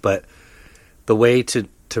confusion, but the way to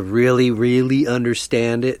really, really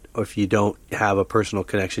understand it, or if you don't have a personal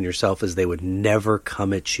connection yourself, is they would never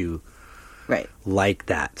come at you Right. like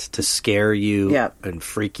that to scare you Yep. and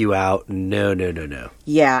freak you out. No.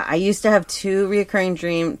 Yeah, I used to have 2 reoccurring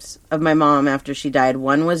dreams of my mom after she died.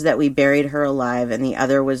 One was that we buried her alive, and the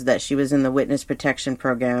other was that she was in the witness protection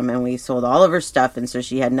program, and we sold all of her stuff, and so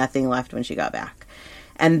she had nothing left when she got back.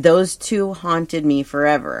 And those 2 haunted me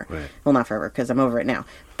forever. Right. Well, not forever, because I'm over it now.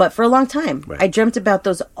 But for a long time. Right. I dreamt about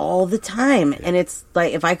those all the time. And it's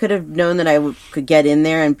like, if I could have known that I could get in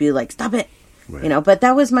there and be like, stop it. Right. You know, but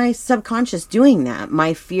that was my subconscious doing that.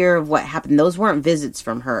 My fear of what happened. Those weren't visits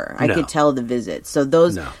from her. I No. could tell the visits. So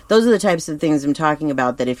those are the types of things I'm talking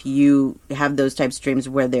about, that if you have those types of dreams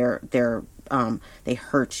where they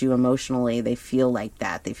hurt you emotionally, they feel like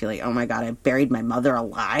that. They feel like, oh my God, I buried my mother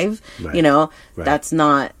alive. Right. You know, Right.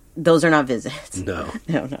 those are not visits. No.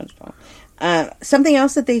 No, not at all. Something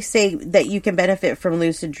else that they say that you can benefit from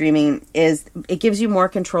lucid dreaming is it gives you more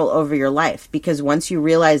control over your life, because once you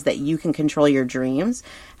realize that you can control your dreams,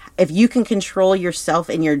 if you can control yourself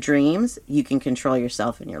in your dreams, you can control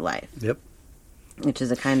yourself in your life. Yep. Which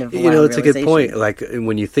is a kind of You know, it's a good realization. point. Like,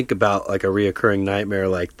 when you think about like a reoccurring nightmare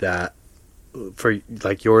like that, for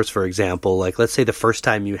like yours, for example, like let's say the first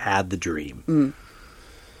time you had the dream,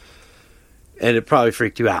 and it probably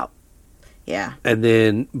freaked you out. Yeah.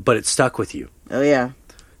 But it stuck with you. Oh yeah.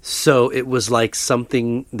 So it was like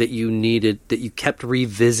something that you needed, that you kept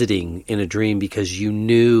revisiting in a dream, because you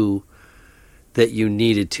knew that you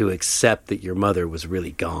needed to accept that your mother was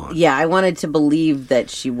really gone. Yeah, I wanted to believe that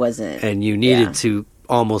she wasn't. And you needed to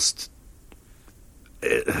almost,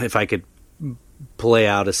 if I could play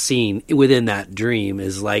out a scene within that dream,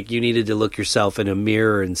 is like you needed to look yourself in a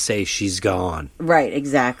mirror and say, she's gone. Right,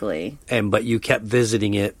 exactly. But you kept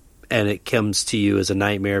visiting it, and it comes to you as a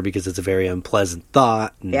nightmare because it's a very unpleasant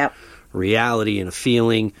thought and reality and a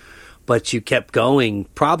feeling. But you kept going,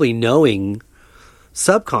 probably knowing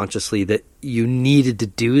subconsciously that you needed to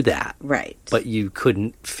do that. Right. But you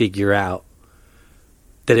couldn't figure out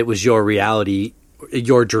that it was your reality,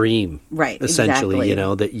 your dream. Right, essentially, exactly. you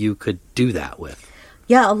know, that you could do that with.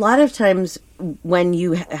 Yeah, a lot of times when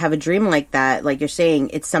you have a dream like that, like you're saying,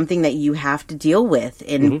 it's something that you have to deal with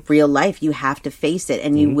in real life. You have to face it,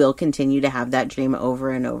 and you will continue to have that dream over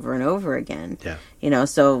and over and over again. Yeah. You know,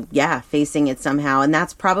 so yeah, facing it somehow. And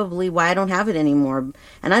that's probably why I don't have it anymore.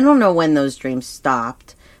 And I don't know when those dreams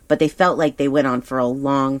stopped, but they felt like they went on for a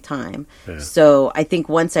long time. Yeah. So I think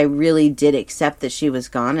once I really did accept that she was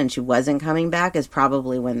gone and she wasn't coming back is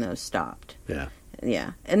probably when those stopped. Yeah.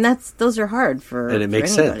 Yeah, and those are hard for And it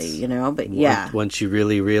makes anybody, sense. you know. But yeah, Once you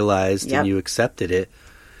really realized and you accepted it,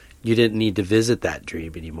 you didn't need to visit that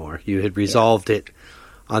dream anymore. You had resolved it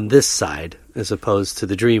on this side as opposed to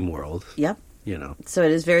the dream world. Yep. You know. So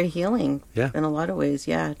it is very healing. Yeah. In a lot of ways,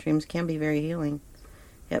 yeah, dreams can be very healing.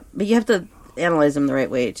 Yep. But you have to analyze them the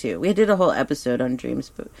right way too. We did a whole episode on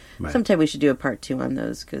dreams, but sometime we should do a part 2 on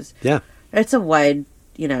those, because it's a wide,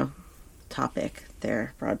 topic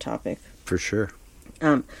there, broad topic. For sure.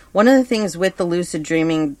 One of the things with the lucid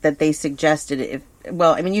dreaming that they suggested,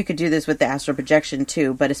 you could do this with the astral projection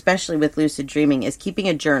too, but especially with lucid dreaming, is keeping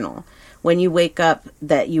a journal. When you wake up,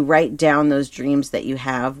 that you write down those dreams that you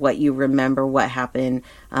have, what you remember, what happened,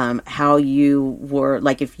 how you were,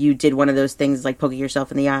 like if you did one of those things like poking yourself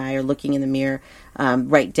in the eye or looking in the mirror,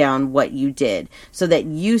 write down what you did so that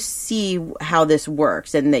you see how this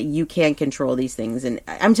works and that you can control these things. And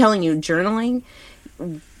I'm telling you, journaling,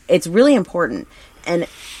 it's really important. And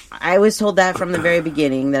I was told that from the very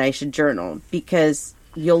beginning, that I should journal, because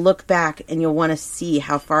you'll look back and you'll want to see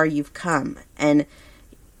how far you've come. And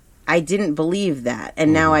I didn't believe that.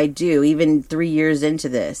 And now I do. Even 3 years into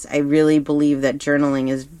this, I really believe that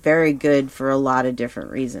journaling is very good for a lot of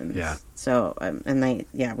different reasons. Yeah. So,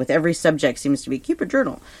 with every subject seems to be keep a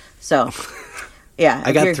journal. So, Yeah.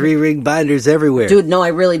 I got 3-ring binders everywhere. Dude, no, I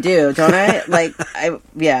really do, don't I?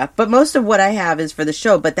 Yeah. But most of what I have is for the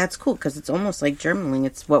show, but that's cool because it's almost like journaling.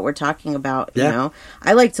 It's what we're talking about, you know?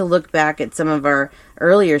 I like to look back at some of our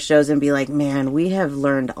earlier shows and be like, man, we have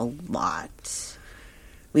learned a lot.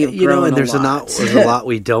 We have grown and there's a lot. There's a lot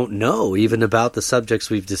we don't know, even about the subjects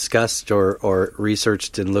we've discussed or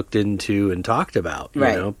researched and looked into and talked about. You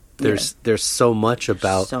know? There's so much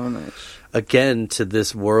about... So much. Again, to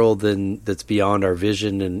this world that's beyond our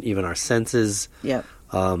vision and even our senses. Yep.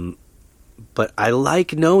 But I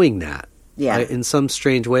like knowing that. Yeah. In some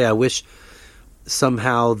strange way, I wish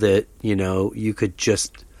somehow that, you could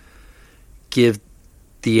just give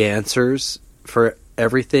the answers for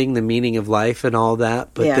everything, the meaning of life and all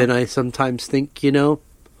that. But then I sometimes think,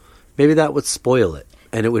 maybe that would spoil it.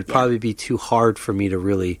 And it would probably be too hard for me to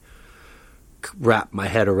really wrap my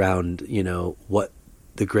head around, what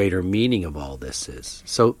the greater meaning of all this is.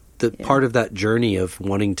 So the part of that journey of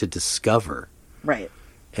wanting to discover. Right.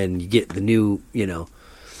 And you get the new,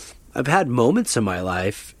 I've had moments in my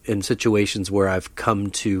life in situations where I've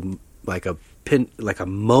come to like a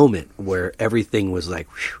moment where everything was like,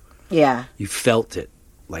 whew, yeah. You felt it.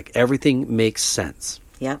 Like everything makes sense.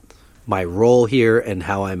 Yep. My role here and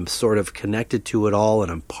how I'm sort of connected to it all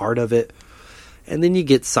and I'm part of it. And then you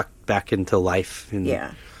get sucked back into life and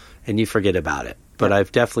you forget about it. But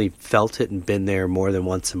I've definitely felt it and been there more than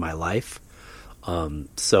once in my life.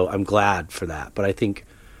 So I'm glad for that. But I think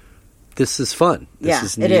this is fun. This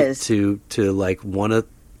is neat it is. To like want to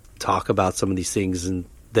talk about some of these things and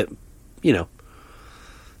that,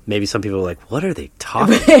 maybe some people are like, what are they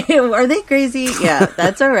talking about? Are they crazy? Yeah,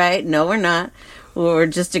 that's all right. No, we're not. We're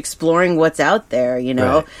just exploring what's out there,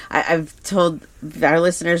 Right. I've told our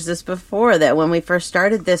listeners this before, that when we first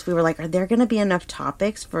started this, we were like, are there going to be enough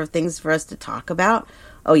topics for things for us to talk about?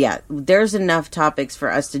 Oh, yeah. There's enough topics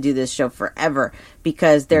for us to do this show forever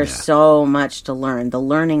because there's so much to learn. The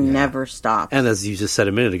learning never stops. And as you just said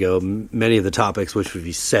a minute ago, many of the topics which would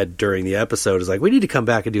be said during the episode is like, we need to come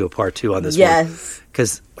back and do a part 2 on this one. Yes.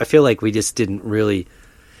 Because I feel like we just didn't really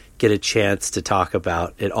get a chance to talk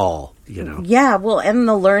about it all, Yeah, well, and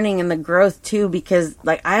the learning and the growth, too, because,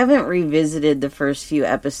 I haven't revisited the first few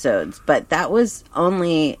episodes, but that was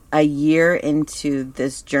only a year into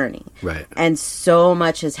this journey. Right. And so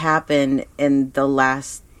much has happened in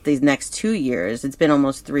these next 2 years, it's been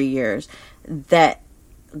almost 3 years, that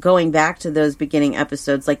going back to those beginning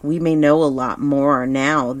episodes, we may know a lot more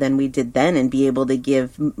now than we did then and be able to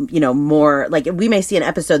give, more, we may see an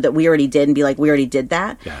episode that we already did and be like, we already did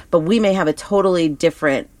that, but we may have a totally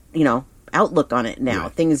different, outlook on it now.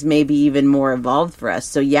 Right. Things may be even more evolved for us.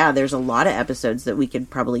 So there's a lot of episodes that we could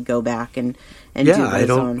probably go back and do those I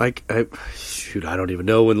don't, I don't even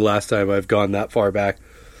know when the last time I've gone that far back,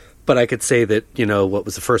 but I could say that, what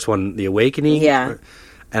was the first one, The Awakening? Yeah.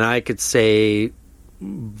 And I could say,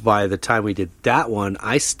 by the time we did that one,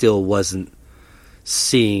 I still wasn't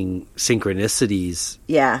seeing synchronicities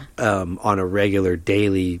on a regular,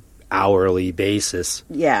 daily, hourly basis.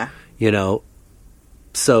 Yeah.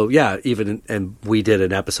 So, even, and we did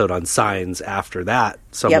an episode on signs after that,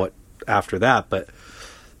 after that. But,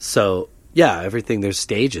 so, everything, there's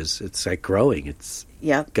stages. It's like growing. It's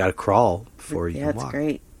got to crawl before you can walk. Yeah, it's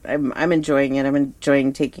great. I'm enjoying it. I'm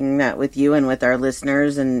enjoying taking that with you and with our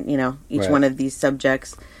listeners and, each one of these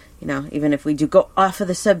subjects, even if we do go off of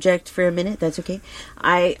the subject for a minute, that's okay.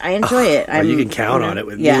 I enjoy it. Well, you can count on it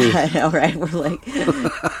with me. Yeah, all right. We're like,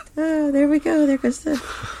 oh, there we go. There goes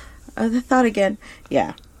the thought again.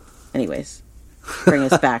 Yeah. Anyways, bring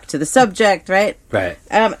us back to the subject, right? Right.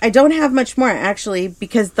 I don't have much more, actually,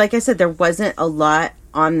 because, like I said, there wasn't a lot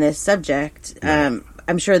on this subject. Right.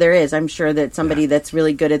 I'm sure there is. I'm sure that somebody that's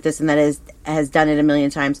really good at this and that has done it a million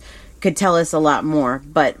times could tell us a lot more.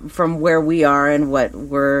 But from where we are and what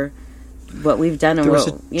we've done, and there was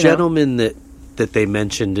a gentleman that they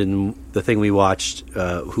mentioned in the thing we watched,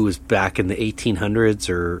 who was back in the 1800s,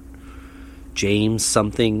 or James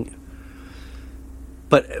something,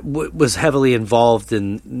 but was heavily involved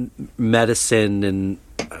in medicine and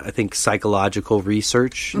I think psychological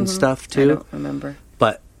research and stuff too. I don't remember,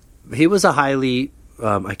 but he was a highly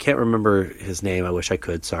I can't remember his name. I wish I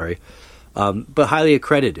could. Sorry. But highly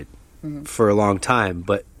accredited for a long time.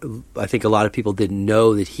 But I think a lot of people didn't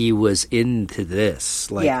know that he was into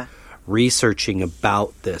this, researching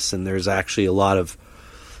about this. And there's actually a lot of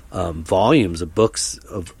volumes of books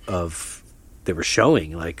of they were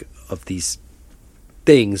showing of these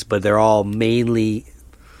things, but they're all mainly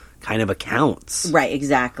kind of accounts. Right,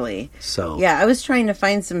 exactly. So yeah, I was trying to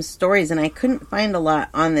find some stories and I couldn't find a lot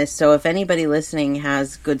on this. So if anybody listening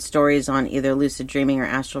has good stories on either lucid dreaming or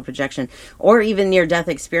astral projection or even near-death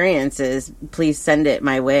experiences, please send it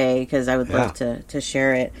my way because I would love to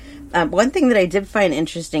share it. One thing that I did find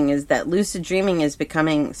interesting is that lucid dreaming is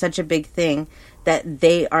becoming such a big thing that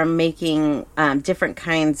they are making different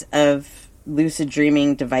kinds of lucid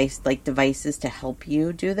dreaming devices to help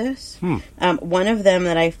you do this. One of them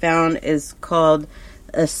that I found is called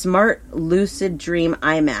a Smart Lucid Dream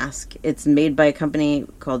Eye Mask. It's made by a company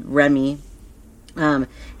called Remy. You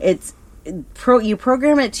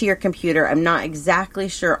program it to your computer. I'm not exactly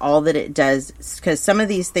sure all that it does because some of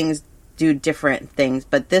these things do different things,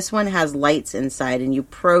 but this one has lights inside and you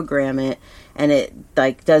program it and it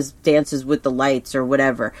does dances with the lights or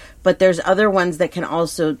whatever. But there's other ones that can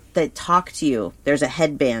also that talk to you. There's a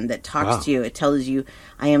headband that talks to you. It tells you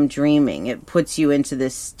I am dreaming. It puts you into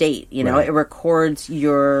this state, you know. It records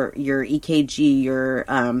your EKG, your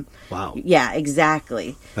wow. Yeah,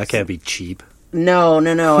 exactly. That can't be cheap. No,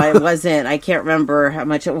 I wasn't. I can't remember how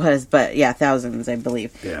much it was, but yeah, thousands, I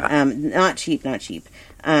believe. Yeah. Not cheap.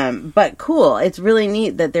 But cool. It's really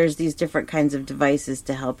neat that there's these different kinds of devices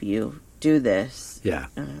to help you do this. Yeah.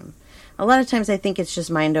 A lot of times I think it's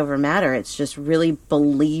just mind over matter. It's just really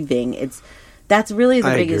believing. That's really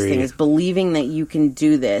the biggest thing is believing that you can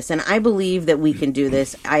do this. And I believe that we can do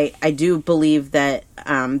this. I do believe that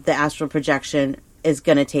the astral projection is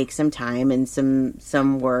going to take some time and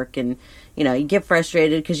some work, and you know, you get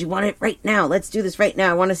frustrated because you want it right now. Let's do this right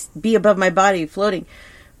now. I want to be above my body floating.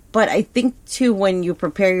 But I think too, when you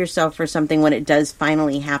prepare yourself for something, when it does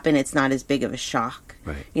finally happen, it's not as big of a shock.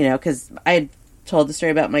 Right. You know, because I had told the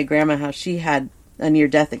story about my grandma, how she had a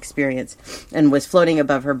near-death experience and was floating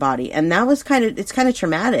above her body. And that was it's kind of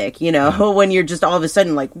traumatic, you know, when you're just all of a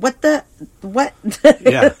sudden like, what?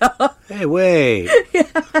 Yeah. Hey, wait. Yeah.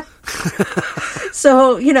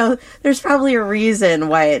 So, you know, there's probably a reason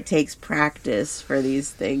why it takes practice for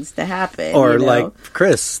these things to happen. Or you know? like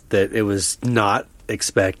Chris, that it was not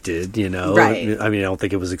expected, you know. Right. I mean, I don't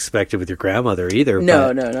think it was expected with your grandmother either. No,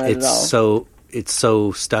 but not at all. It's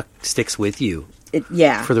so sticks with you.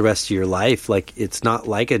 For the rest of your life. Like, it's not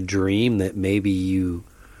like a dream that maybe you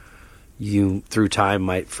through time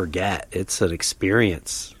might forget. It's an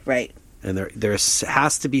experience. Right. And there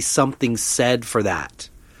has to be something said for that.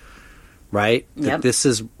 Right? Yep.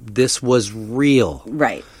 That this was real.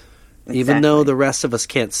 Right. Exactly. Even though the rest of us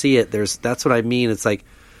can't see it, that's what I mean. It's like,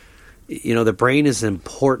 you know, the brain is an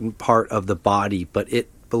important part of the body, but it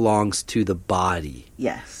belongs to the body.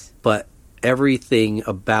 Yes. But everything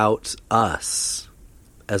about us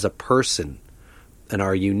as a person and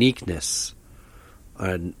our uniqueness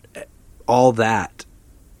and all that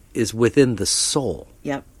is within the soul.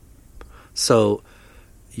 Yep. So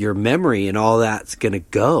your memory and all that's going to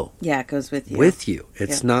go. Yeah, it goes with you. With you.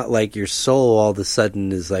 It's not like your soul all of a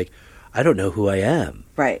sudden is like, I don't know who I am.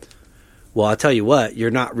 Right. Well, I'll tell you what, you're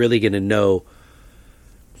not really going to know,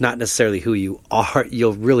 not necessarily who you are.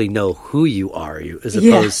 You'll really know who you are, as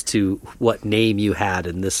opposed to what name you had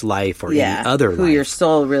in this life or any other life. Who your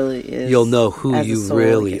soul really is. You'll know who you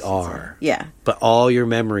really are. Yeah. But all your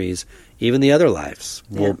memories, even the other lives,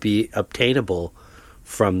 will be obtainable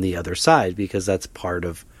from the other side, because that's part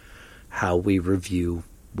of how we review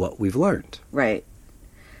what we've learned. Right.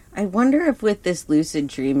 I wonder if with this lucid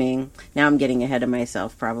dreaming, now I'm getting ahead of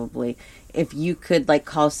myself probably, if you could like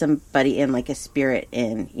call somebody in, like a spirit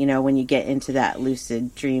in, you know, when you get into that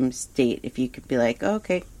lucid dream state, if you could be like, oh,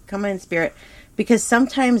 okay, come in, spirit. Because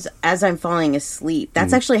sometimes as I'm falling asleep,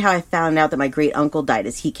 that's actually how I found out that my great uncle died,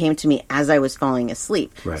 is he came to me as I was falling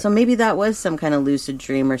asleep. Right. So maybe that was some kind of lucid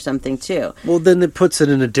dream or something too. Well, then it puts it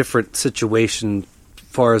in a different situation as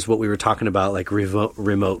far as what we were talking about, like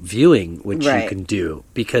remote viewing, which you can do.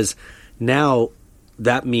 Because now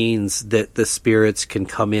that means that the spirits can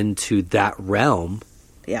come into that realm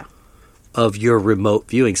of your remote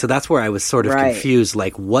viewing. So that's where I was sort of confused.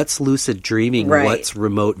 Like, what's lucid dreaming? What's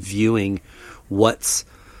remote viewing? What's,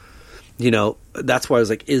 you know, that's why I was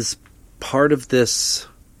like, is part of this,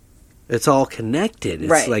 it's all connected.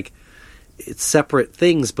 It's like, it's separate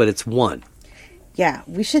things, but it's one. Yeah,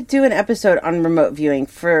 we should do an episode on remote viewing.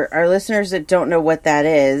 For our listeners that don't know what that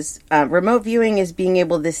is, remote viewing is being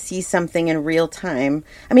able to see something in real time.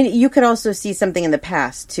 I mean, you could also see something in the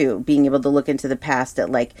past, too. Being able to look into the past at,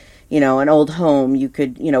 like, you know, an old home. You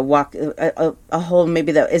could, you know, walk a home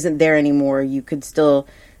maybe that isn't there anymore. You could still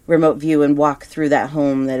remote view and walk through that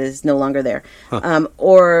home that is no longer there.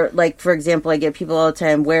 Or, like, for example, I get people all the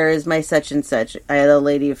time, where is my such and such? I had a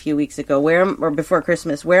lady a few weeks ago, or before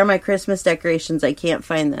Christmas, where are my Christmas decorations? I can't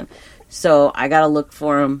find them. So I got to look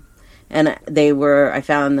for them And I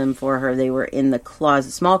found them for her. They were in the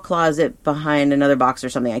closet, small closet behind another box or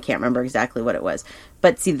something. I can't remember exactly what it was.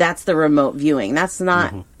 But see, that's the remote viewing. That's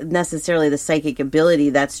not necessarily the psychic ability.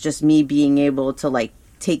 That's just me being able to, like,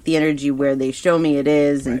 take the energy where they show me it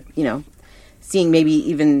is, and, you know, seeing maybe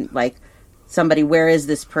even, like, somebody, where is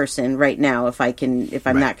this person right now? If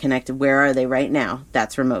I'm not connected, where are they right now?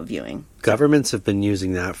 That's remote viewing. Governments have been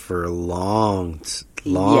using that for a long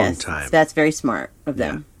time. That's very smart of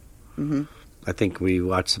them. Mm-hmm. I think we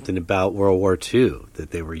watched something about World War II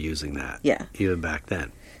that they were using that. Yeah. Even back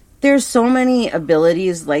then. There's so many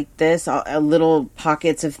abilities like this, little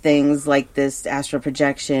pockets of things like this astral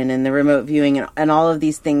projection and the remote viewing and all of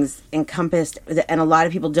these things encompassed. And a lot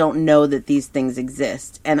of people don't know that these things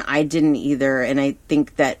exist. And I didn't either. And I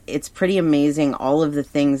think that it's pretty amazing, all of the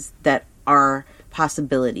things that are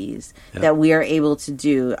possibilities that we are able to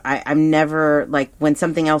do. I'm never, like, when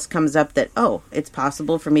something else comes up that, oh, it's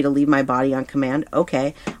possible for me to leave my body on command,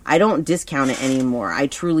 okay, I don't discount it anymore. I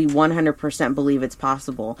truly 100% believe it's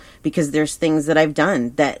possible, because there's things that I've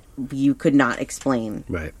done that you could not explain.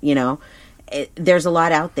 Right. You know, there's a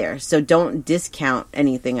lot out there, so don't discount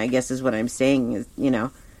anything, I guess is what I'm saying. Is, you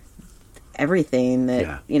know, everything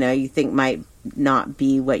that you know, you think might not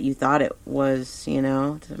be what you thought it was, you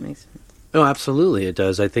know. Does that make sense? No, absolutely it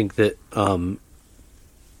does. I think that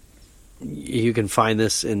you can find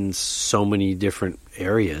this in so many different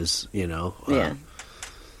areas, you know. Yeah.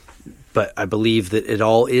 But I believe that it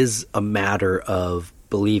all is a matter of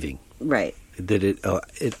believing. Right. That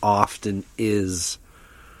it often is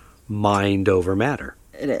mind over matter.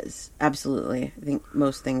 It is. Absolutely. I think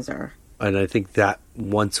most things are. And I think that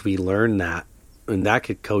once we learn that, and that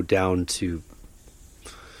could go down to,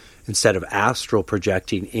 instead of astral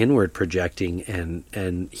projecting, inward projecting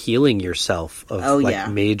and healing yourself of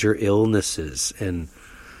major illnesses and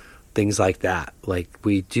things like that. Like,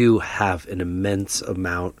 we do have an immense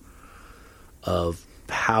amount of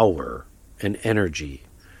power and energy,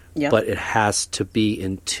 but it has to be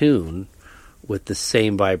in tune with the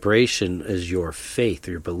same vibration as your faith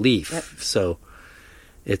or your belief. Yep. So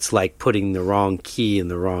it's like putting the wrong key in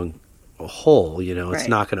the wrong hole, you know. It's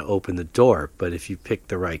not going to open the door, but if you pick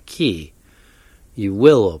the right key, you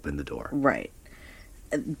will open the door. Right.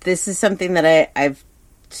 This is something that I've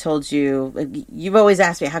told you. You've always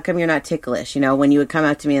asked me, how come you're not ticklish? You know, when you would come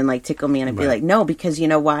out to me and, like, tickle me, and I'd be like, no, because you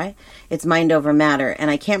know why? It's mind over matter.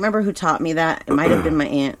 And I can't remember who taught me that. It might have been my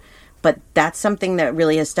aunt. But that's something that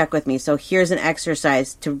really has stuck with me. So here's an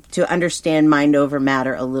exercise to understand mind over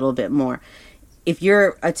matter a little bit more. If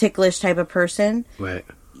you're a ticklish type of person,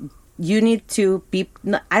 you need to be,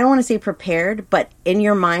 I don't want to say prepared, but in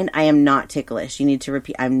your mind, I am not ticklish. You need to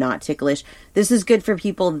repeat, I'm not ticklish. This is good for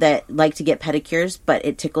people that like to get pedicures, but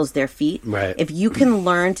it tickles their feet. Right. If you can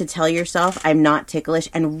learn to tell yourself, I'm not ticklish,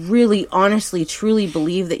 and really, honestly, truly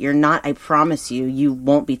believe that you're not, I promise you, you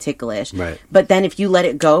won't be ticklish. Right. But then if you let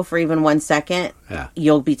it go for even 1 second,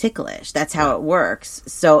 you'll be ticklish. That's how it works.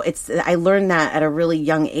 So I learned that at a really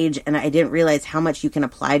young age, and I didn't realize how much you can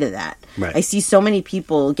apply to that. Right. I see so many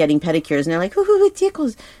people getting pedicures, and they're like, ooh, it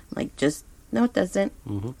tickles. I'm like, just, no, it doesn't.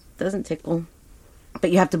 Mm-hmm. It doesn't tickle.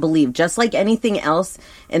 But you have to believe, just like anything else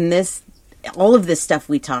in this, all of this stuff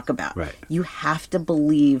we talk about, you have to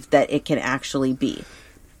believe that it can actually be.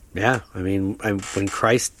 Yeah. I mean, when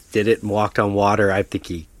Christ did it and walked on water, I think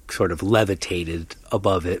he sort of levitated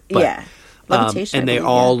above it. But, levitation. And they're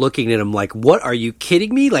all looking at him like, what, are you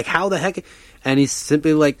kidding me? Like, how the heck? And he's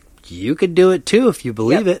simply like, you can do it too if you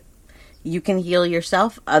believe it. You can heal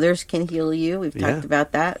yourself. Others can heal you. We've talked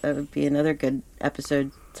about that. That would be another good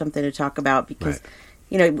episode, something to talk about, because,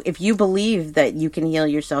 you know, if you believe that you can heal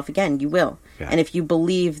yourself, again, you will. Yeah. And if you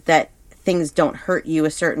believe that things don't hurt you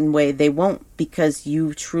a certain way, they won't, because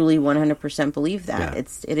you truly 100% believe that. Yeah.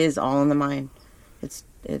 It is all in the mind.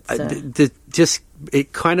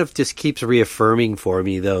 It kind of just keeps reaffirming for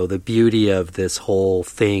me, though, the beauty of this whole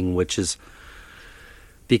thing, which is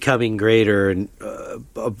becoming greater and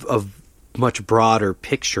of much broader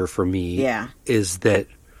picture for me, is that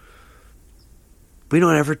we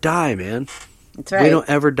don't ever die, man. That's right. We don't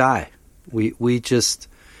ever die. We'll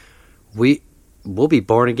be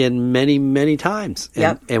born again many, many times,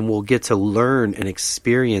 and we'll get to learn and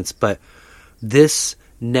experience, but this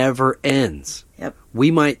never ends. Yep.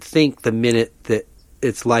 We might think the minute that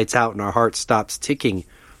it's lights out and our heart stops ticking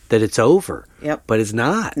that it's over. Yep. But it's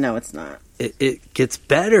not. No, it's not. It gets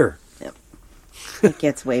better. It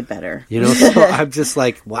gets way better. You know, so I'm just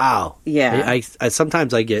like, wow. Yeah. I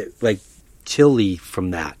sometimes I get like chilly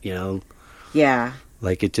from that, you know. Yeah.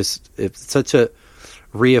 Like it's such a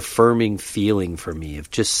reaffirming feeling for me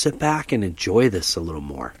of just sit back and enjoy this a little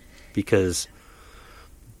more, because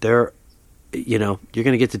there you know, you're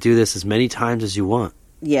going to get to do this as many times as you want.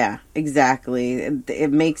 Yeah, exactly.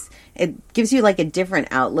 It gives you like a different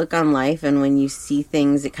outlook on life, and when you see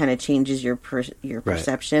things, it kind of changes your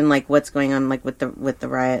perception, like what's going on, like with the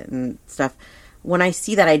riot and stuff. When I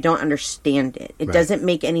see that, I don't understand it. It doesn't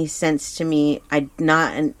make any sense to me. I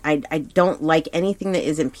don't like anything that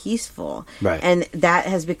isn't peaceful. Right. And that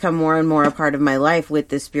has become more and more a part of my life with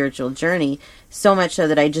this spiritual journey, so much so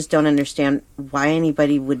that I just don't understand why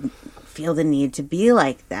anybody would feel the need to be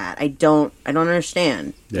like that. I don't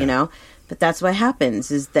understand, you know? But that's what happens,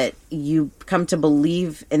 is that you come to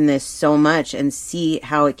believe in this so much and see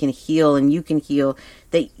how it can heal and you can heal,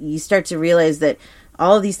 that you start to realize that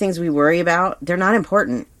all of these things we worry about, they're not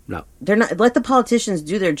important. No. They're not. Let the politicians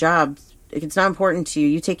do their job. If it's not important to you,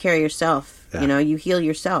 you take care of yourself. You know, you heal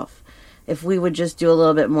yourself. If we would just do a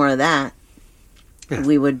little bit more of that,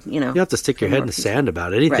 we would, you know. You don't have to stick your head in the sand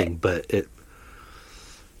about anything, but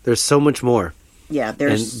there's so much more. Yeah,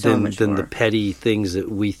 there's so much more than the petty things that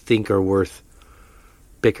we think are worth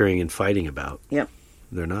bickering and fighting about. Yep.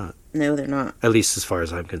 They're not. No, they're not. At least as far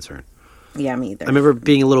as I'm concerned. Yeah, me either. I remember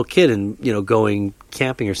being a little kid and, you know, going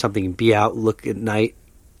camping or something and be out, look at night,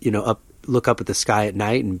 you know, look up at the sky at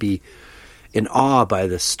night and be in awe by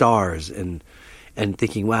the stars and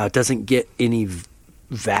thinking, wow, it doesn't get any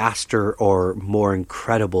vaster or more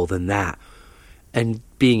incredible than that. And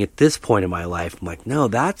being at this point in my life, I'm like, no,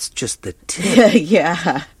 that's just the tip.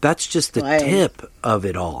 Yeah. That's just the tip of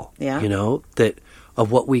it all. Yeah. You know, of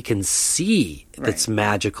what we can see that's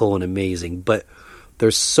magical and amazing. But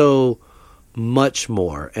there's so much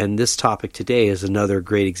more. And this topic today is another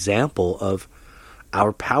great example of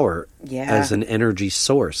our power as an energy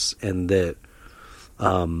source, and that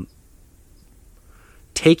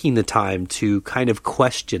taking the time to kind of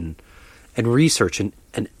question and research and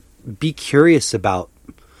be curious about.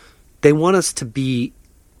 They want us to be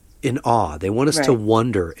in awe. They want us to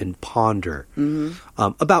wonder and ponder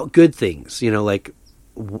about good things, you know, like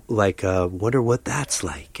wonder what that's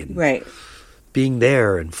like, and being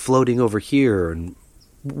there and floating over here and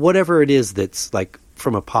whatever it is that's like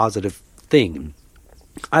from a positive thing.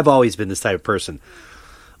 I've always been this type of person,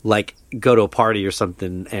 like go to a party or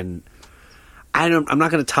something and I'm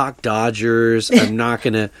not going to talk Dodgers. I'm not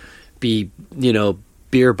going to be, you know,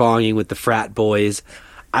 beer bonging with the frat boys.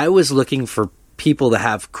 I was looking for people to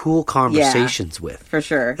have cool conversations with. For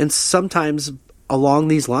sure. And sometimes along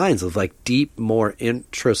these lines of like deep, more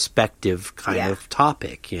introspective kind of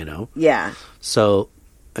topic, you know? Yeah. So,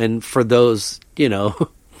 and for those, you know,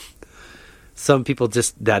 some people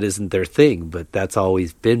just, that isn't their thing, but that's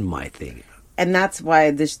always been my thing. And that's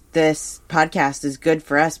why this podcast is good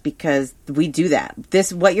for us, because we do that.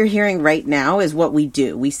 What you're hearing right now is what we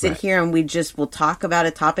do. We sit here and we'll talk about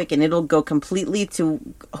a topic and it'll go completely to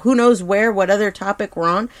who knows where, what other topic we're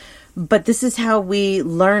on. But this is how we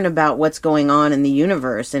learn about what's going on in the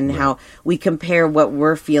universe and how we compare what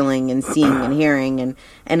we're feeling and seeing and hearing.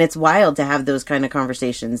 And it's wild to have those kind of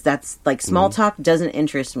conversations. That's like small talk doesn't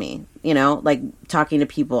interest me, you know, like talking to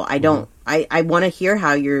people. I don't, I want to hear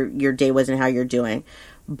how your day was and how you're doing.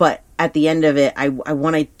 But at the end of it, I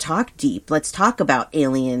want to talk deep. Let's talk about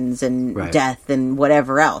aliens and death and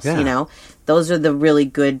whatever else, you know. Those are the really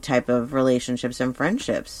good type of relationships and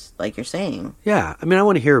friendships, like you're saying. Yeah. I mean, I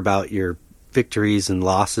want to hear about your victories and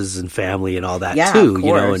losses and family and all that too,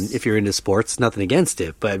 you know, and if you're into sports, nothing against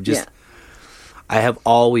it. But I'm just, I have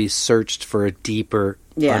always searched for a deeper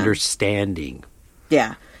understanding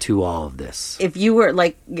to all of this. If you were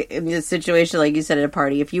like in this situation, like you said at a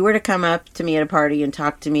party, if you were to come up to me at a party and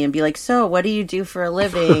talk to me and be like, so what do you do for a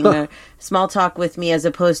living? Or small talk with me, as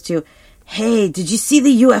opposed to, hey, did you see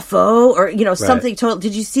the UFO? Or, you know, something total.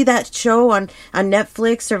 Did you see that show on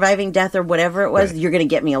Netflix, Surviving Death or whatever it was? You're going to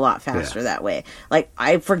get me a lot faster that way. Like,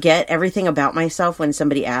 I forget everything about myself when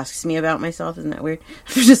somebody asks me about myself. Isn't that weird?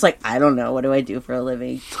 I'm just like, I don't know. What do I do for a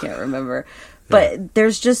living? Can't remember. But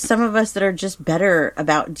there's just some of us that are just better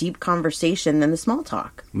about deep conversation than the small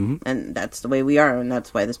talk. Mm-hmm. And that's the way we are. And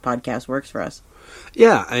that's why this podcast works for us.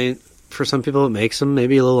 Yeah, for some people, it makes them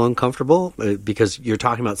maybe a little uncomfortable because you're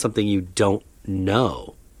talking about something you don't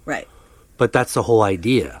know. Right. But that's the whole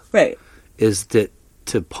idea. Right. Is that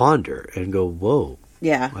to ponder and go, whoa.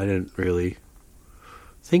 Yeah. I didn't really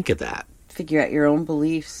think of that. Figure out your own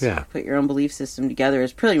beliefs. Yeah. Put your own belief system together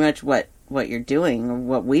is pretty much what you're doing, or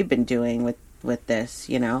what we've been doing with this,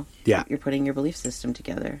 you know? Yeah. You're putting your belief system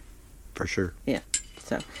together. For sure. Yeah.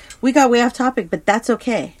 So we got way off topic, but that's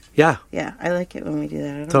okay. Yeah. Yeah, I like it when we do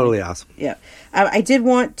that. Totally awesome. Yeah. I did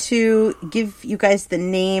want to give you guys the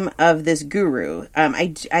name of this guru.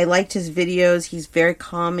 I liked his videos. He's very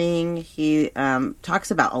calming. He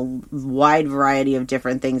talks about a wide variety of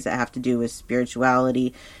different things that have to do with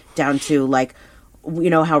spirituality, down to like,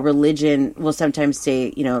 you know, how religion will sometimes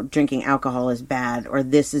say, you know, drinking alcohol is bad or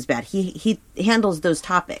this is bad. He handles those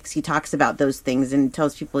topics. He talks about those things and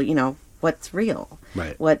tells people, you know, what's real,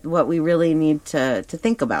 right? What we really need to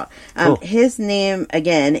think about. Cool. His name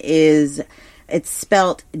again it's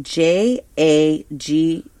spelled Jaggi.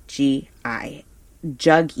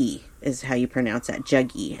 Juggy is how you pronounce that.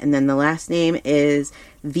 Juggy, and then the last name is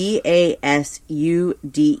Vasudev.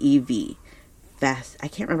 Vas. I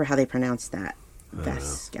can't remember how they pronounce that.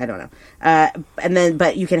 I don't know. And then,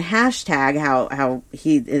 but you can hashtag how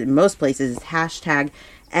he in most places is hashtag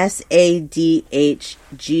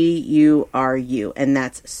SADHGURU, and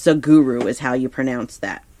that's Saguru is how you pronounce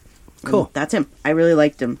that. Cool. And that's him. I really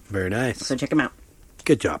liked him. Very nice. So check him out.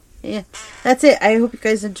 Good job. Yeah, that's it. I hope you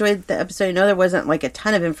guys enjoyed the episode. I know there wasn't like a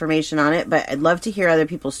ton of information on it, but I'd love to hear other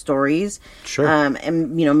people's stories. Sure.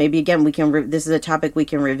 And you know, maybe again we can. This is a topic we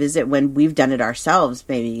can revisit when we've done it ourselves.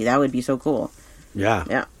 Maybe that would be so cool. Yeah.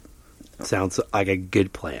 Yeah. Sounds like a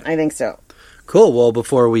good plan. I think so. Cool. Well,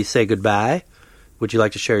 before we say goodbye, would you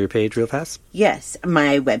like to share your page real fast? Yes.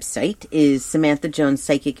 My website is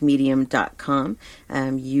SamanthaJonesPsychicMedium.com.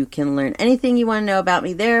 You can learn anything you want to know about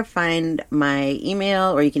me there. Find my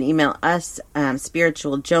email, or you can email us,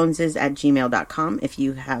 spiritualjoneses@gmail.com if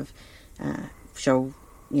you have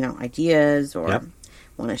ideas or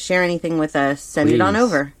want to share anything with us. Send it on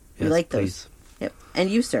over. We like those. Please. Yep. And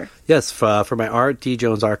you, sir? Yes, for my art,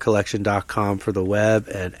 djonesartcollection.com for the web,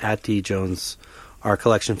 and at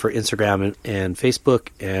djonesartcollection for Instagram and Facebook,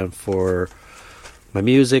 and for my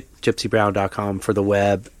music, gypsybrown.com for the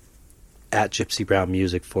web, at Gypsy Brown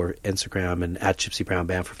Music for Instagram, and at Gypsy Brown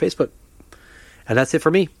Band for Facebook. And that's it for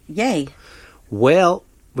me. Yay. Well,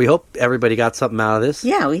 we hope everybody got something out of this.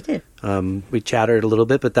 Yeah, we did. We chattered a little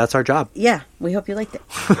bit, but that's our job. Yeah, we hope you liked it.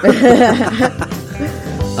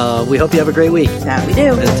 We hope you have a great week. That we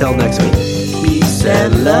do. Until next week. Peace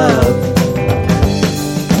and love.